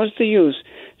said, then what's the use?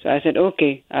 So I said,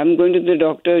 okay, I'm going to the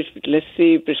doctor. Let's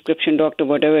see, prescription doctor,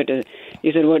 whatever it is.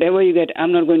 He said, whatever you get,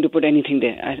 I'm not going to put anything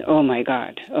there. I said, oh, my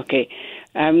God. Okay.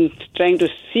 I'm trying to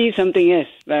see something else.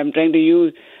 I'm trying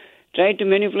to try to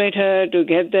manipulate her to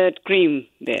get that cream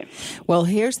there. Well,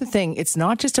 here's the thing. It's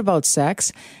not just about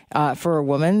sex. For a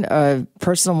woman,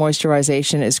 personal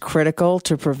moisturization is critical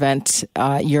to prevent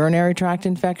urinary tract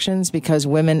infections because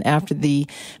women after the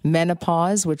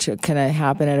menopause, which can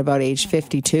happen at about age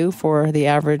 52 for the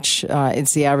average,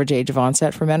 it's the average age of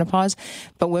onset for menopause,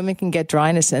 but women can get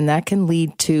dryness and that can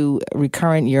lead to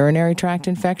recurrent urinary tract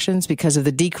infections because of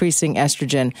the decreasing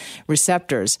estrogen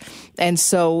receptors. And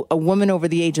so a woman over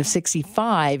the age of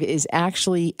 65 is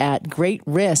actually at great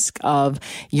risk of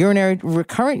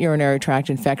recurrent urinary tract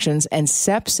infections and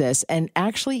sepsis and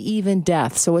actually even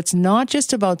death. So it's not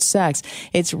just about sex.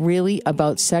 It's really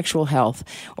about sexual health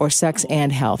or sex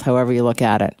and health, however you look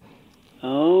at it.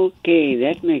 Okay,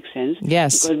 that makes sense.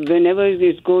 Yes. Because whenever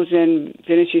this goes and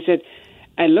finishes, she said,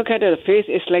 I look at her face,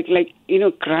 it's like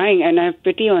crying, and I have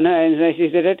pity on her. And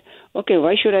she said, okay,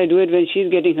 why should I do it when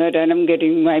she's getting hurt and I'm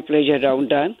getting my pleasure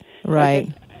done?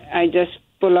 Right. I just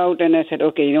pull out and I said,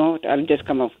 okay, you know what, I'll just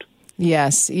come out.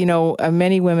 Yes.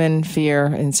 Many women fear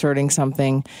inserting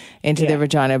something into their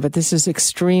vagina, but this is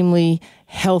extremely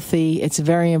healthy. It's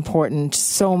very important.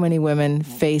 So many women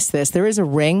face this. There is a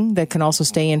ring that can also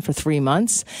stay in for 3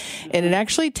 months, and it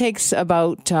actually takes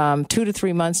about 2 to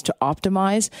 3 months to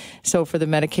optimize. So for the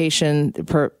medication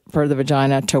per the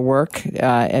vagina to work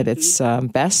at its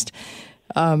best.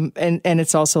 And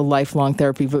it's also lifelong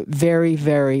therapy, but very,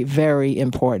 very, very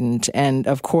important. And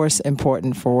of course,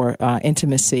 important for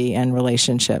intimacy and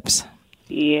relationships.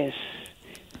 Yes.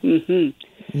 Mm-hmm.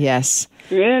 Yes.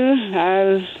 Well,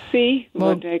 I'll see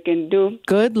what I can do.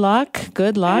 Good luck.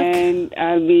 Good luck. And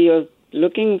I'll be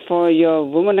looking for your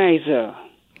womanizer.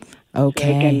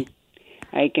 Okay. So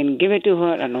I can give it to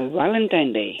her on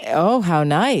Valentine's Day. Oh, how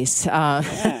nice. I'm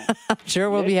sure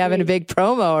we'll be having a big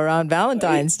promo around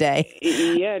Valentine's Day.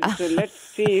 Yeah, so let's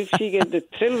see if she gets the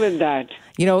thrill with that.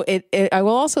 I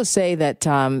will also say that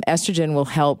estrogen will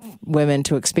help women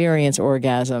to experience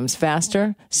orgasms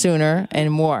faster, sooner,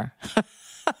 and more.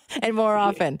 And more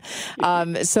often.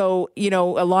 So,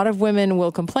 a lot of women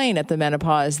will complain at the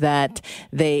menopause that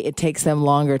it takes them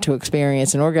longer to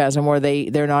experience an orgasm or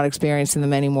they're not experiencing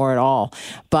them anymore at all.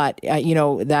 But,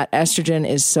 that estrogen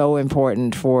is so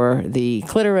important for the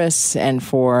clitoris and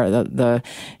for the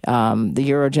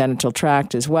urogenital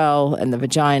tract as well, and the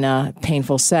vagina,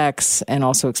 painful sex, and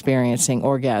also experiencing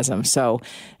orgasm. So,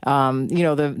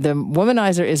 the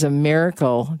womanizer is a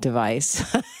miracle device.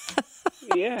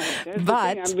 Yeah,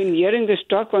 but I've been hearing this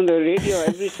talk on the radio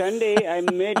every Sunday. I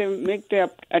make the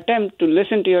attempt to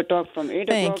listen to your talk from 8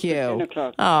 o'clock to 10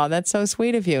 o'clock. Oh, that's so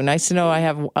sweet of you. Nice to know I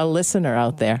have a listener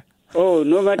out there. Oh,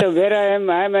 no matter where I am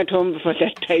at home for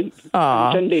that time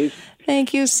on Sundays.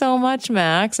 Thank you so much,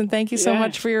 Max, and thank you so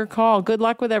much for your call. Good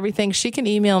luck with everything. She can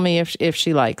email me if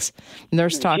she likes.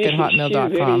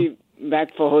 nursetalk@hotmail.com. She's very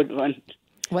back forward one.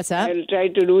 What's that? I'll try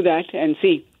to do that and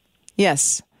see.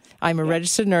 Yes. I'm a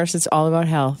registered nurse. It's all about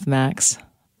health, Max.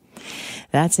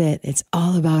 That's it. It's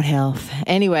all about health.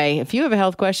 Anyway, if you have a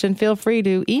health question, feel free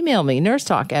to email me,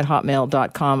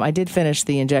 nursetalk@hotmail.com. I did finish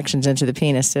the injections into the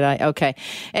penis, did I? Okay.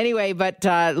 Anyway, but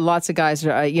lots of guys,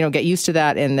 get used to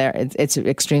that, and it's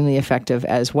extremely effective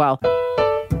as well.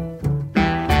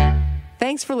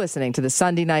 Thanks for listening to the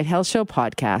Sunday Night Health Show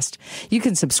podcast. You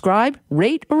can subscribe,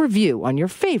 rate, or review on your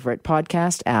favorite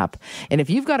podcast app. And if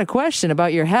you've got a question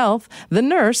about your health, the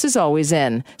nurse is always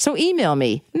in. So email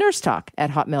me,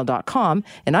 nursetalk@hotmail.com,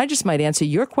 and I just might answer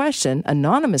your question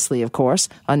anonymously, of course,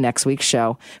 on next week's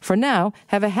show. For now,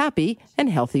 have a happy and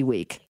healthy week.